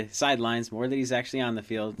sidelines more than he's actually on the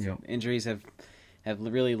field. Yep. Injuries have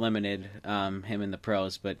really limited him in the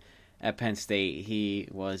pros, but at Penn State, he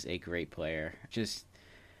was a great player. Just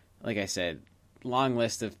like I said, long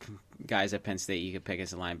list of guys at Penn State you could pick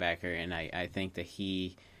as a linebacker, and I think that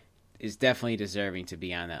he is definitely deserving to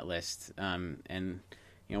be on that list. And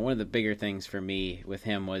one of the bigger things for me with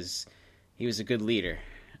him was he was a good leader.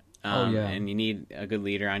 And you need a good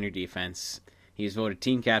leader on your defense. He was voted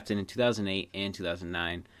team captain in 2008 and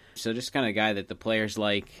 2009. So just kind of guy that the players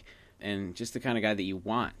like, and just the kind of guy that you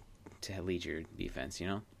want to lead your defense,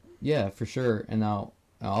 Yeah, for sure. And now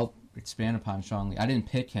I'll expand upon Sean Lee. I didn't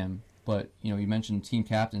pick him, but you mentioned team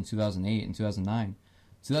captain in 2008 and 2009.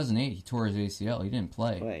 2008, he tore his ACL. He didn't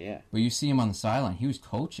play. Yeah. But you see him on the sideline. He was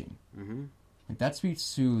coaching. Mm-hmm. Like, that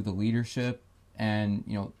speaks to the leadership and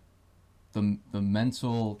the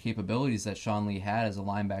mental capabilities that Sean Lee had as a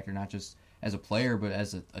linebacker, not just as a player, but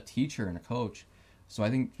as a teacher and a coach. So I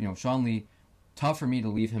think Sean Lee, tough for me to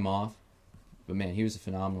leave him off. But man, he was a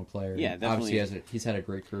phenomenal player. Yeah, definitely. Obviously, he's had a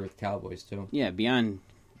great career with the Cowboys too. Yeah, beyond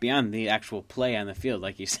the actual play on the field,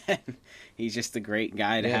 like you said, he's just a great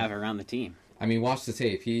guy to have around the team. I mean, watch the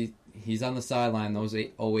tape. He's on the sideline those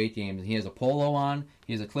 08 games, and he has a polo on,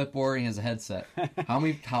 he has a clipboard, and he has a headset. How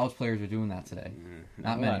many college players are doing that today?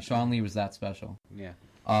 Not many. Sean Lee was that special. Yeah.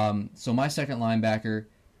 So my second linebacker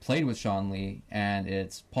played with Sean Lee, and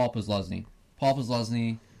it's Paul Posluszny. Paul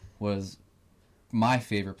Posluszny was my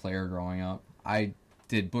favorite player growing up. I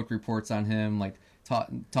did book reports on him, like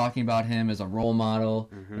talking about him as a role model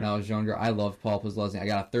when I was younger. I loved Paul Posluszny. I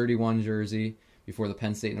got a 31 jersey before the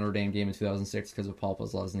Penn State Notre Dame game in 2006 because of Paul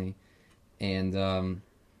Posluszny. And,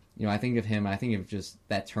 I think of him, I think of just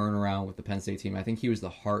that turnaround with the Penn State team. I think he was the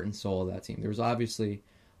heart and soul of that team. There was obviously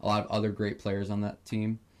a lot of other great players on that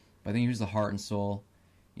team, but I think he was the heart and soul.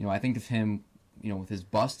 I think of him, with his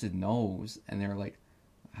busted nose, and they were like,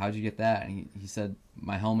 how'd you get that? And he said,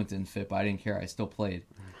 my helmet didn't fit, but I didn't care. I still played.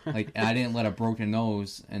 And I didn't let a broken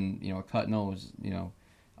nose and, a cut nose,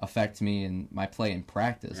 affect me and my play in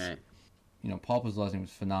practice. Right. Paul Posluszny was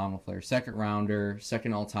a phenomenal player. Second rounder,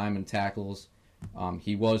 second all-time in tackles.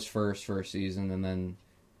 He was first season, and then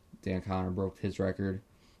Dan Connor broke his record.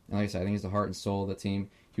 And like I said, I think he's the heart and soul of the team.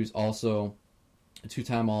 He was also a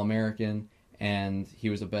 2-time All-American, and he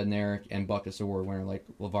was a Bednarik and Butkus Award winner like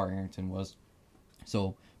LeVar Arrington was.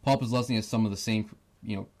 So Paul Posluszny has some of the same,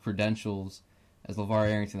 credentials as LeVar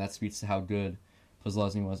Arrington. That speaks to how good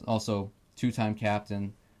Posluszny was. Also, 2-time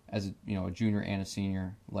captain as a junior and a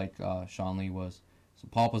senior like Sean Lee was. So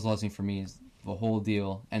Paul Posluszny for me is the whole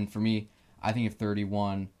deal. And for me, I think of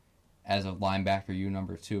 31 as a linebacker,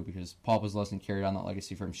 number 2, because Paul Posluszny carried on that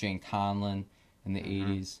legacy from Shane Conlon in the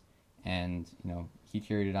 80s. And, he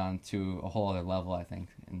carried it on to a whole other level, I think,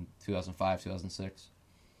 in 2005, 2006.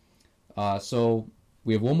 So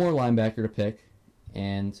we have one more linebacker to pick,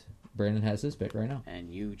 and Brandon has his pick right now. And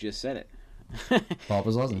you just said it. Paul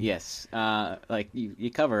Posluszny. Yes.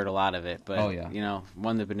 You covered a lot of it, but,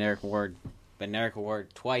 won the Bednarik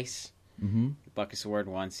Award twice. Mm-hmm. The Butkus Award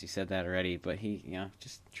once. You said that already, but he,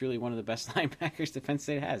 just truly one of the best linebackers that Penn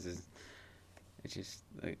State has. It's just,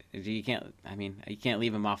 you can't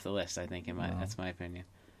leave him off the list, I think, that's my opinion.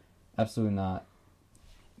 Absolutely not.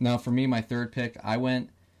 Now, for me, my third pick,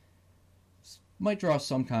 might draw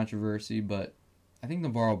some controversy, but I think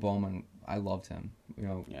NaVorro Bowman, I loved him.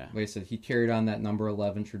 Like I said, he carried on that number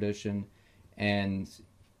 11 tradition, and,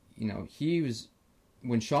 he was,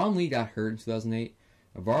 when Sean Lee got hurt in 2008,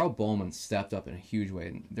 NaVorro Bowman stepped up in a huge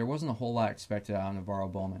way. There wasn't a whole lot expected out of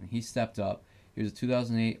NaVorro Bowman. He stepped up. He was a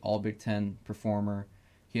 2008 All-Big Ten performer.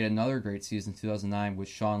 He had another great season in 2009 with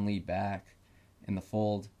Sean Lee back in the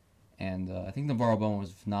fold. And I think NaVorro Bowman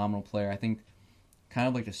was a phenomenal player. I think kind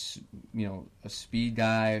of like a speed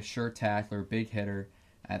guy, a sure tackler, big hitter.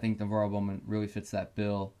 I think NaVorro Bowman really fits that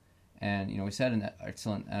bill. And, he's had an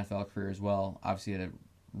excellent NFL career as well. Obviously, he had a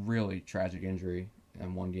really tragic injury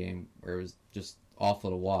in one game where it was just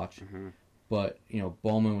awful to watch. Mm-hmm. But,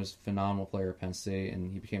 Bowman was a phenomenal player at Penn State,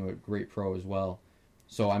 and he became a great pro as well.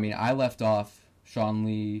 So, I mean, I left off Sean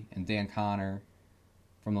Lee and Dan Connor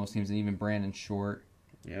from those teams, and even Brandon Short.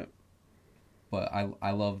 Yep. But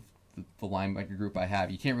I love the linebacker group I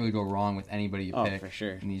have. You can't really go wrong with anybody you pick for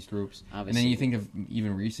sure. in these groups. Obviously. And then you think of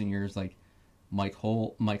even recent years like Mike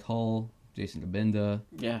Hull, Jason Gabinda.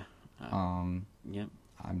 Yeah. Yep.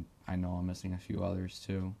 I know I'm missing a few others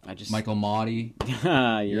too. Michael Michael Maudie,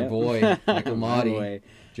 your your boy, Michael My Maudie, boy.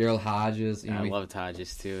 Gerald Hodges. I loved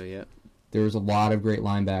Hodges too. Yep. There was a lot of great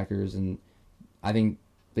linebackers, and I think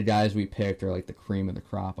the guys we picked are like the cream of the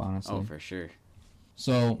crop, honestly. Oh, for sure.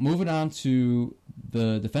 So moving on to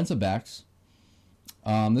the defensive backs.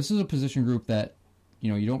 This is a position group that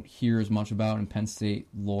you don't hear as much about in Penn State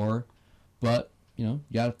lore, but you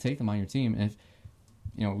got to take them on your team. And if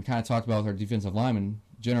we kind of talked about with our defensive linemen,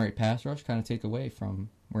 generate pass rush, kind of take away from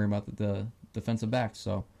worrying about the defensive backs.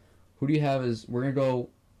 So who do you have as we'll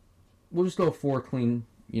just go 4 clean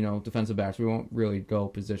defensive backs. We won't really go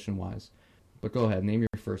position wise. But go ahead, name your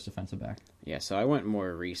first defensive back. Yeah, so I went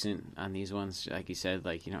more recent on these ones. Like you said,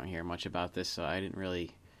 you don't hear much about this, so I didn't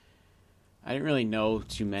really know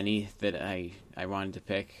too many that I wanted to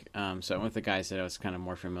pick. So I went with the guys that I was kind of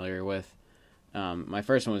more familiar with. My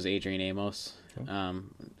first one was Adrian Amos. Okay.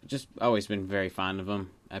 Just always been very fond of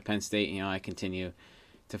him at Penn State. I continue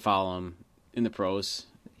to follow him in the pros.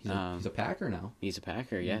 He's a Packer now. He's a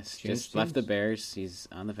Packer, yes. Just left the Bears. He's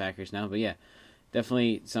on the Packers now. But yeah,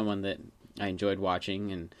 definitely someone that I enjoyed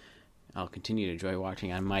watching, and I'll continue to enjoy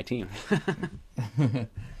watching on my team.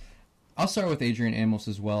 I'll start with Adrian Amos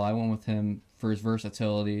as well. I went with him for his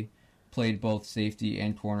versatility. Played both safety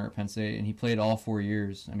and corner at Penn State, and he played all 4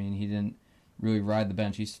 years. I mean, he didn't really ride the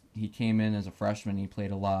bench. He came in as a freshman. He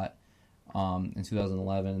played a lot in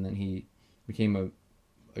 2011, and then he became a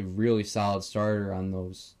really solid starter on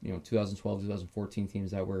those 2012, 2014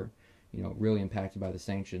 teams that were really impacted by the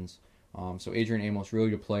sanctions. So Adrian Amos, really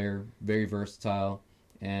good player, very versatile,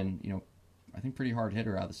 and I think pretty hard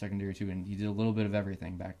hitter out of the secondary too. And he did a little bit of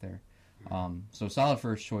everything back there. So solid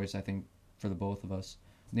first choice, I think, for the both of us.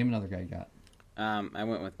 Name another guy you got. I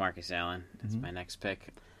went with Marcus Allen. That's my next pick.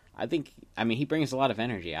 He brings a lot of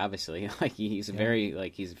energy. Obviously, he's a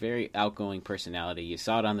very outgoing personality. You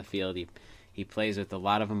saw it on the field. He plays with a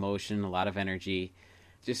lot of emotion, a lot of energy.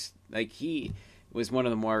 Just he was one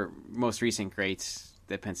of the most recent greats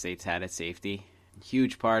that Penn State's had at safety.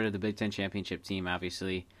 Huge part of the Big Ten championship team,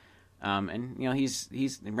 obviously. And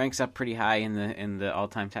he's ranks up pretty high in the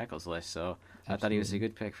all-time tackles list. So absolutely. I thought he was a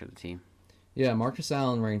good pick for the team. Yeah, Marcus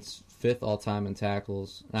Allen ranks 5th all-time in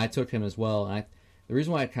tackles, and I took him as well. And the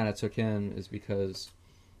reason why I kind of took him is because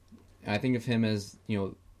I think of him as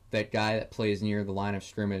that guy that plays near the line of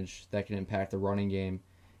scrimmage that can impact the running game.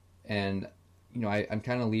 And I'm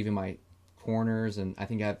kind of leaving my corners, and I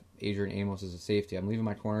think I have Adrian Amos as a safety. I'm leaving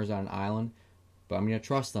my corners on an island, but I'm going to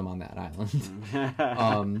trust them on that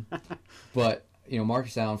island. But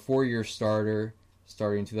Marcus Allen, 4-year starter,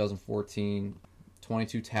 starting in 2014,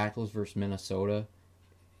 22 tackles versus Minnesota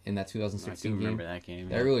in that 2016 game. Remember that game?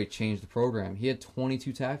 That really changed the program. He had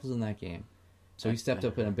 22 tackles in that game, so he stepped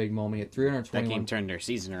up in a big moment. He had 321. That game turned their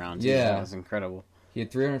season around. Too. Yeah, that was incredible. He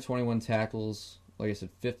had 321 tackles. Like I said,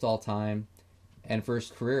 5th all time. And for his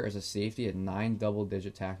career as a safety, he had 9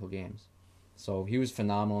 double-digit tackle games. So he was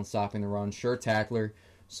phenomenal in stopping the run. Sure tackler.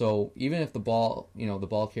 So even if the ball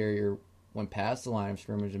carrier went past the line of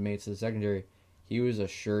scrimmage and made it to the secondary, he was a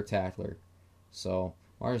sure tackler. So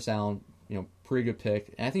Marcus Allen, pretty good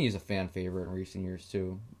pick. And I think he's a fan favorite in recent years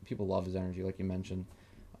too. People love his energy, like you mentioned.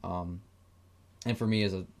 And for me,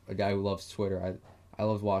 as a guy who loves Twitter, I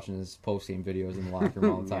loved watching his post-game videos in the locker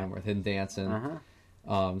room all the time with him dancing.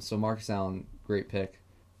 So Marcus Allen, great pick.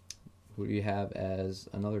 Who do you have as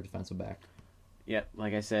another defensive back? Yep,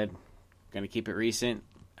 like I said, going to keep it recent.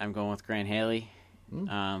 I'm going with Grant Haley.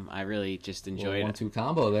 I really just enjoyed 1-2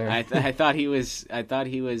 combo there. I thought he was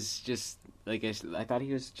just I thought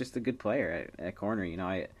he was just a good player at corner.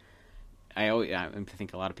 I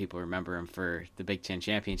think a lot of people remember him for the Big Ten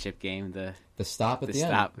championship game. The stop at the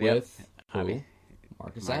end with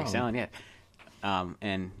Marcus Allen. Yeah.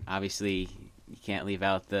 And obviously you can't leave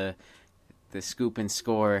out the scoop and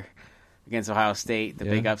score against Ohio State, the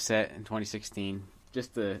big upset in 2016.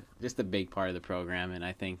 Just a big part of the program, and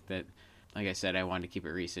I think that, like I said, I wanted to keep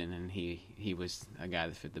it recent, and he was a guy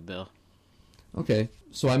that fit the bill. Okay,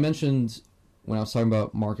 so I mentioned when I was talking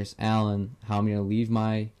about Marcus Allen how I'm going to leave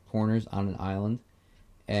my corners on an island,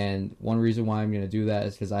 and one reason why I'm going to do that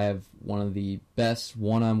is because I have one of the best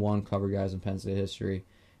one-on-one cover guys in Penn State history,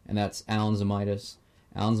 and that's Alan Zamitis.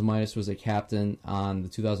 Alan Zamitis was a captain on the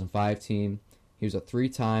 2005 team. He was a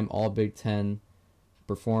 3-time All-Big Ten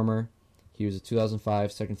performer. He was a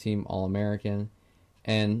 2005 second-team All-American.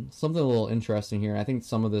 And something a little interesting here, and I think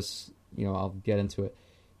some of this, I'll get into it.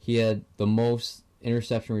 He had the most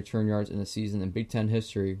interception return yards in a season in Big Ten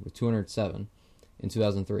history with 207 in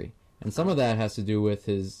 2003. And some of that has to do with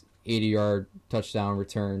his 80-yard touchdown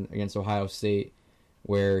return against Ohio State,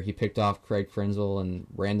 where he picked off Craig Krenzel and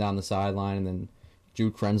ran down the sideline and then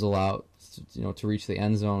drew Krenzel out, to reach the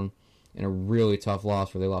end zone in a really tough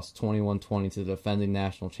loss where they lost 21-20 to the defending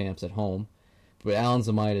national champs at home. But Alan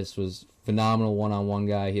Zamaitis was phenomenal one-on-one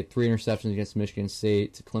guy. He had 3 interceptions against Michigan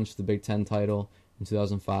State to clinch the Big Ten title in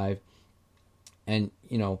 2005. And,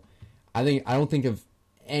 I don't think of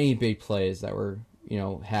any big plays that were,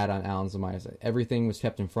 had on Alan Zamaitis. Everything was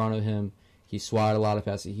kept in front of him. He swatted a lot of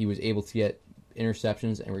passes. He was able to get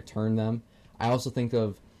interceptions and return them. I also think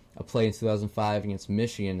of a play in 2005 against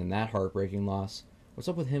Michigan and that heartbreaking loss. What's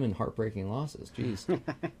up with him and heartbreaking losses? Jeez.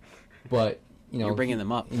 But, you're bringing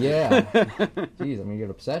them up. Yeah. Jeez, I'm going to get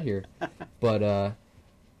upset here. But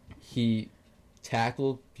he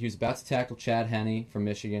was about to tackle Chad Henne from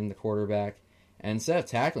Michigan, the quarterback. And instead of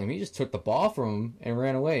tackling him, he just took the ball from him and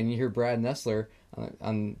ran away. And you hear Brad Nessler,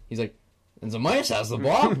 he's like, and Zamaitis has the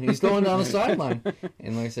ball. He's going down the sideline.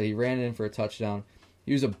 And like I said, he ran in for a touchdown.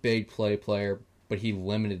 He was a big play player, but he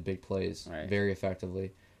limited big plays very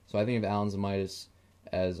effectively. So I think of Alan Zamaitis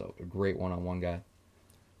as a great one-on-one guy.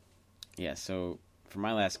 Yeah, so for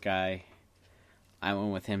my last guy, I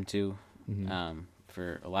went with him too,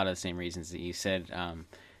 for a lot of the same reasons that you said.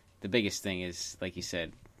 The biggest thing is, like you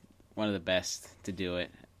said, one of the best to do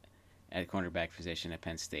it at cornerback position at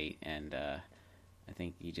Penn State, and I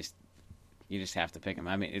think you just have to pick him.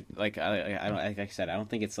 I mean, like I said, I don't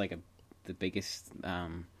think it's like the biggest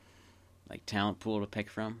like talent pool to pick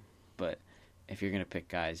from, but if you're gonna pick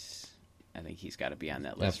guys, I think he's got to be on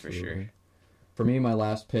that list for sure. For me, my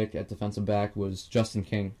last pick at defensive back was Justin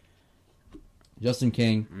King. Justin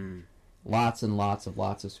King, lots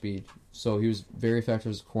of speed. So he was very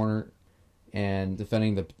effective as a corner and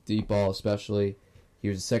defending the deep ball especially. He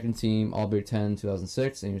was second team All Big Ten in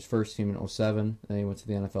 2006, and he was first team in 2007. Then he went to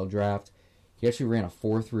the NFL draft. He actually ran a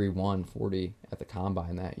 4.31 40 at the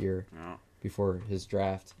combine that year before his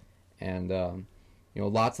draft. And,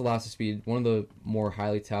 lots of speed. One of the more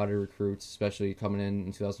highly touted recruits, especially coming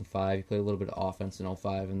in 2005. He played a little bit of offense in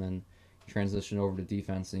 2005 and then transitioned over to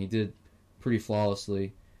defense, and he did pretty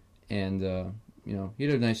flawlessly. And, he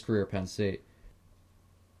had a nice career at Penn State.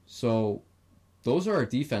 So those are our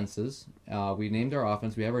defenses. We named our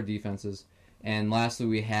offense. We have our defenses. And lastly,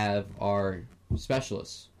 we have our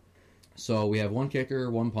specialists. So we have one kicker,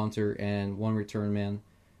 one punter, and one return man.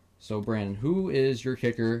 So, Brandon, who is your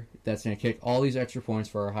kicker that's going to kick all these extra points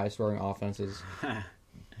for our high-scoring offenses?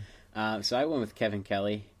 So I went with Kevin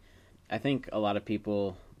Kelly. I think a lot of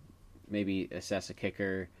people maybe assess a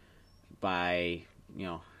kicker by,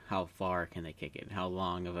 how far can they kick it? How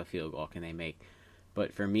long of a field goal can they make?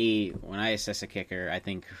 But for me, when I assess a kicker, I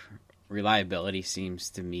think reliability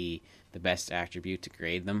seems to me the best attribute to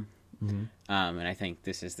grade them. Mm-hmm. And I think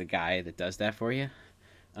this is the guy that does that for you.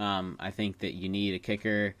 I think that you need a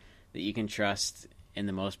kicker that you can trust in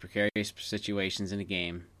the most precarious situations in a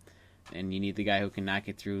game, and you need the guy who can knock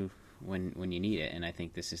it through when you need it, and I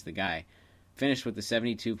think this is the guy. Finished with the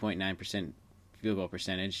 72.9% field goal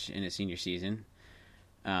percentage in his senior season.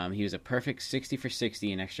 He was a perfect 60 for 60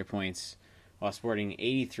 in extra points while sporting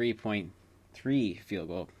 83.3 field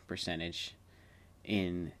goal percentage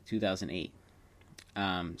in 2008.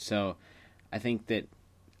 So I think that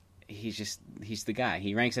he's the guy.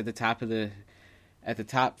 He ranks at the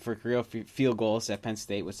top for career field goals at Penn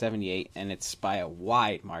State with 78, and it's by a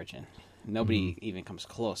wide margin. Nobody even comes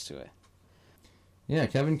close to it. Yeah,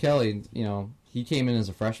 Kevin Kelly, he came in as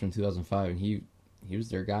a freshman in 2005, and he was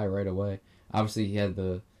their guy right away. Obviously, he had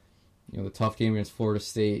the tough game against Florida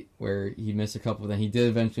State where he missed a couple. Then he did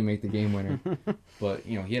eventually make the game winner, but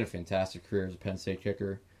he had a fantastic career as a Penn State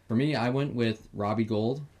kicker. For me, I went with Robbie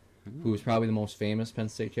Gould, who was probably the most famous Penn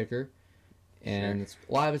State kicker. And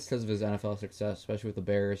a lot of it's because of his NFL success, especially with the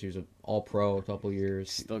Bears. He was an All-Pro a couple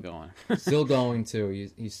years. Still going. Still going, too.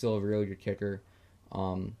 He's still a really good kicker.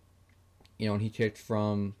 And he kicked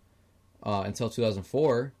from until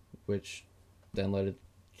 2004, which then led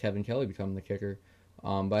Kevin Kelly become the kicker.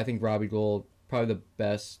 But I think Robbie Gould, probably the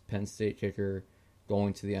best Penn State kicker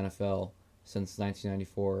going to the NFL since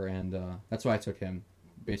 1994, and that's why I took him.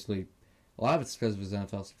 Basically, a lot of it's because of his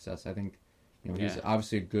NFL success. I think he's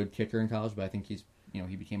obviously a good kicker in college, but I think he's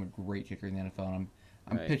he became a great kicker in the NFL, and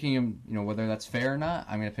I'm picking him. Whether that's fair or not,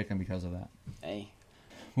 I'm going to pick him because of that. Hey,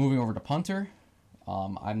 moving over to punter.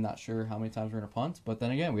 I'm not sure how many times we're going to punt, but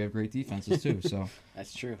then again, we have great defenses too. So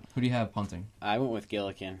that's true. Who do you have punting? I went with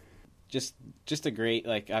Gillikin. Just a great,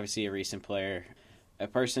 obviously a recent player. a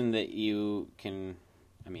person that you can.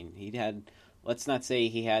 I mean, he had. Let's not say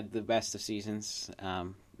he had the best of seasons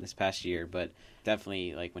this past year, but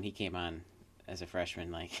definitely like when he came on as a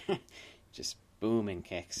freshman, like just booming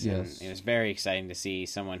kicks. Yes. And it was very exciting to see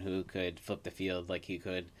someone who could flip the field like he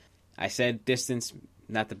could. I said distance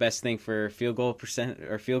not the best thing for field goal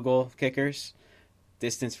kickers.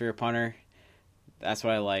 Distance for a punter, that's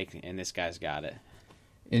what I like, and this guy's got it.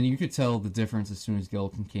 And you could tell the difference as soon as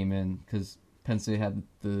Gillikin came in, because Penn State had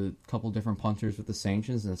the couple different punters with the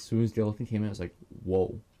sanctions, and as soon as Gillikin came in, it was like,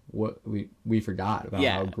 whoa, what we forgot about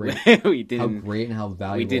how great how great and how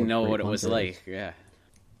valuable. We didn't know what it was like. Yeah,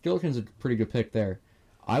 Gillikin's a pretty good pick there.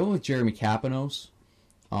 I went with Jeremy Kapanos.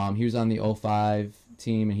 He was on the 05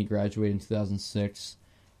 team, and he graduated in 2006.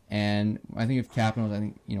 And I think of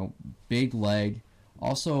Kapanos, big leg,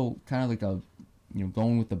 also kind of like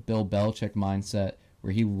going with the Bill Belichick mindset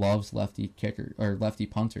where he loves lefty kicker or lefty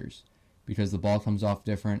punters because the ball comes off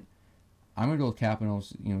different. I'm gonna go with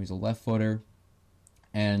Kapanos. He's a left footer,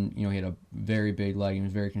 and he had a very big leg. He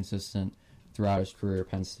was very consistent throughout his career at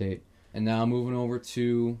Penn State. And now moving over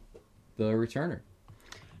to the returner.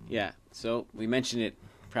 Yeah. So we mentioned it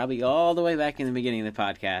probably all the way back in the beginning of the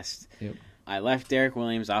podcast. Yep. I left Derek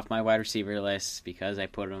Williams off my wide receiver list because I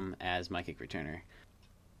put him as my kick returner.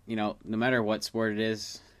 No matter what sport it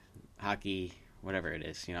is, hockey, whatever it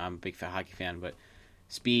is, I'm a big hockey fan, but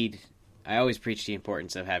speed, I always preach the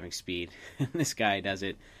importance of having speed. This guy does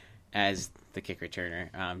it as the kick returner.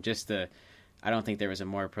 I don't think there was a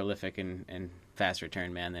more prolific and fast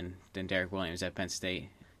return man than Derek Williams at Penn State.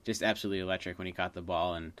 Just absolutely electric when he caught the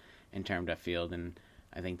ball and turned upfield, and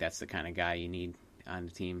I think that's the kind of guy you need on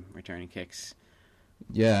the team returning kicks.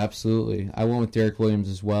 Yeah, absolutely. I went with Derek Williams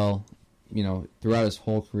as well. Throughout his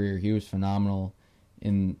whole career, he was phenomenal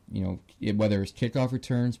in, whether it was kickoff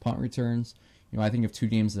returns, punt returns. I think of two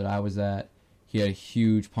games that I was at. He had a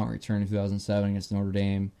huge punt return in 2007 against Notre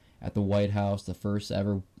Dame at the White House, the first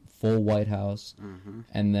ever full White House. Mm-hmm.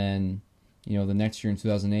 And then, the next year in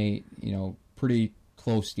 2008, pretty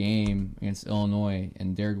close game against Illinois,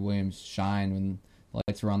 and Derek Williams shined when the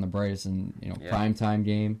lights were on the brightest and, primetime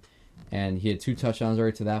game. And he had 2 touchdowns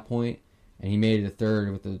right to that point. And he made it a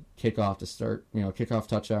third with the kickoff to start, kickoff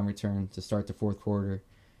touchdown return to start the fourth quarter.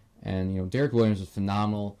 And, Derek Williams was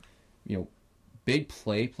phenomenal, big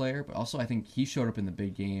player, but also I think he showed up in the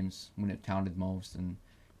big games when it counted most. And,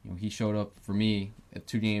 he showed up for me at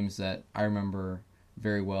 2 games that I remember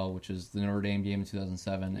very well, which is the Notre Dame game in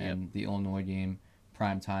 2007 and the Illinois game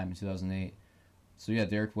prime time in 2008. So, yeah,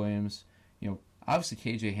 Derek Williams, obviously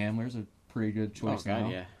KJ Hamler's a pretty good choice now.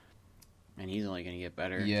 Yeah. And he's only going to get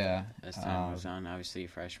better as time goes on. Obviously, a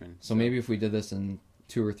freshman. So maybe if we did this in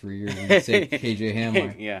 2 or 3 years, we'd say KJ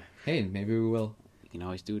Hamler. Yeah. Hey, maybe we will. You can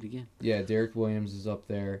always do it again. Yeah, Derek Williams is up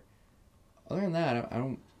there. Other than that,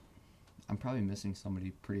 I'm probably missing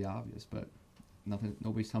somebody pretty obvious, but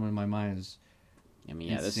nobody's coming to my mind.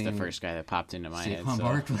 This is the first guy that popped into my head. Saquon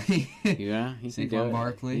Barkley. Yeah, he can do it.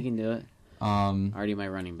 Barkley. He can do it. Already my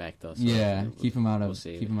running back though. So keep him out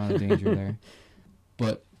of danger there.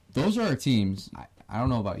 But those are our teams. I don't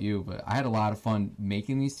know about you, but I had a lot of fun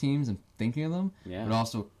making these teams and thinking of them, but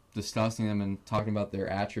also discussing them and talking about their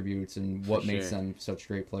attributes and what makes them such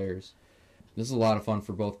great players. This is a lot of fun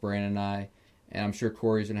for both Brandon and I, and I'm sure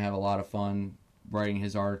Corey's going to have a lot of fun writing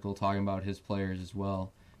his article, talking about his players as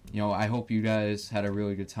well. I hope you guys had a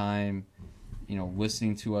really good time,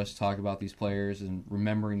 listening to us talk about these players and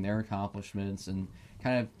remembering their accomplishments and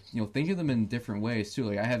kind of, think of them in different ways too.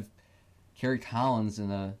 Like I have Kerry Collins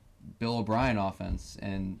in a Bill O'Brien offense,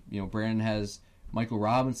 and Brandon has Michael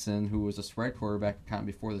Robinson, who was a spread quarterback kind of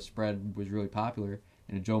before the spread was really popular,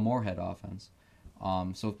 in a Joe Moorhead offense.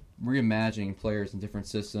 So reimagining players in different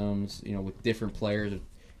systems, with different players,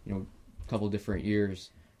 a couple different years.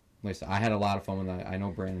 Like I said, I had a lot of fun with that. I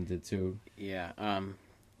know Brandon did too. Yeah.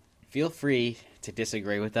 Feel free to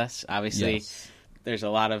disagree with us. Obviously, there's a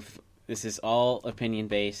lot of. This is all opinion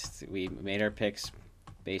based. We made our picks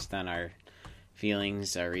based on our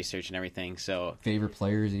feelings, our research, and everything. So favorite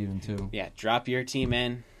players, even too. Yeah, drop your team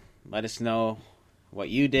in. Let us know what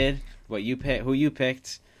you did, what you picked, who you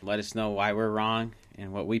picked. Let us know why we're wrong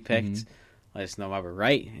and what we picked. Mm-hmm. Let us know why we're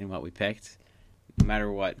right and what we picked. No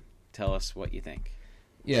matter what, tell us what you think.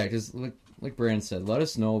 Yeah, because like Brandon said, let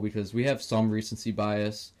us know because we have some recency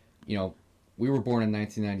bias. We were born in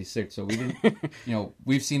 1996, so we didn't.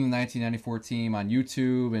 We've seen the 1994 team on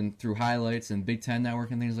YouTube and through highlights and Big Ten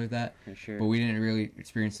Network and things like that. For sure. But we didn't really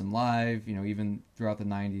experience them live. Even throughout the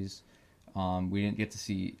 90s, we didn't get to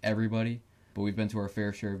see everybody. But we've been to our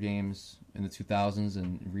fair share of games in the 2000s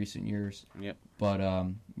and in recent years. Yep. But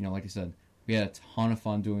like I said, we had a ton of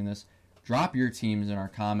fun doing this. drop your teams in our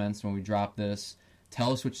comments when we drop this.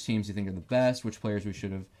 Tell us which teams you think are the best, which players we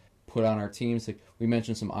should have put on our teams. Like, we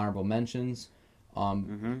mentioned some honorable mentions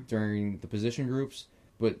during the position groups,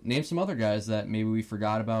 but name some other guys that maybe we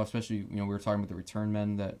forgot about, especially, we were talking about the return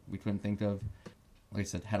men that we couldn't think of. Like I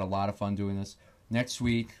said, had a lot of fun doing this. Next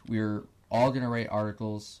week, we're all going to write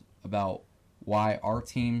articles about why our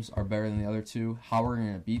teams are better than the other two, how we're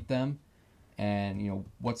going to beat them, and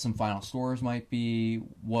what some final scores might be,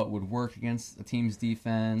 what would work against a team's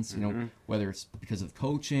defense, whether it's because of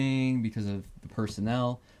coaching, because of the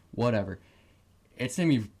personnel, whatever. It's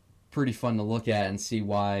going to be pretty fun to look at and see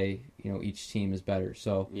why each team is better.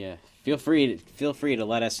 So yeah, feel free to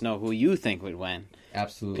let us know who you think would win.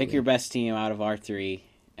 Absolutely, pick your best team out of our three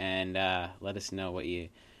and let us know what you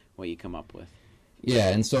come up with. Yeah,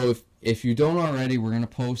 and so if you don't already, we're going to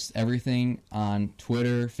post everything on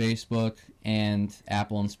Twitter, Facebook, and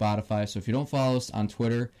Apple and Spotify. So if you don't follow us on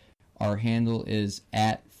Twitter, our handle is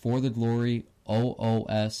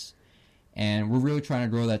 @ForTheGloryOOS. And we're really trying to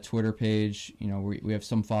grow that Twitter page. We have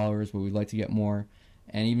some followers, but we'd like to get more.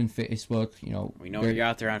 And even Facebook, we know you're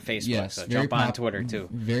out there on Facebook, so jump on Twitter too.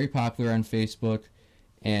 Very popular on Facebook.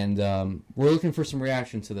 And we're looking for some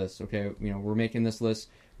reaction to this, okay? We're making this list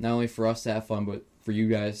not only for us to have fun, but for you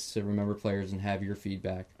guys to remember players and have your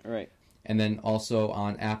feedback. All right. And then also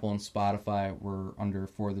on Apple and Spotify, we're under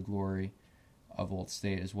For the Glory of Old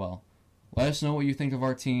State as well. Let us know what you think of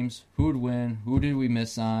our teams. Who would win? Who did we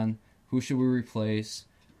miss on? Who should we replace?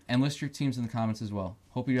 And list your teams in the comments as well.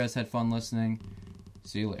 Hope you guys had fun listening.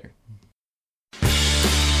 See you later.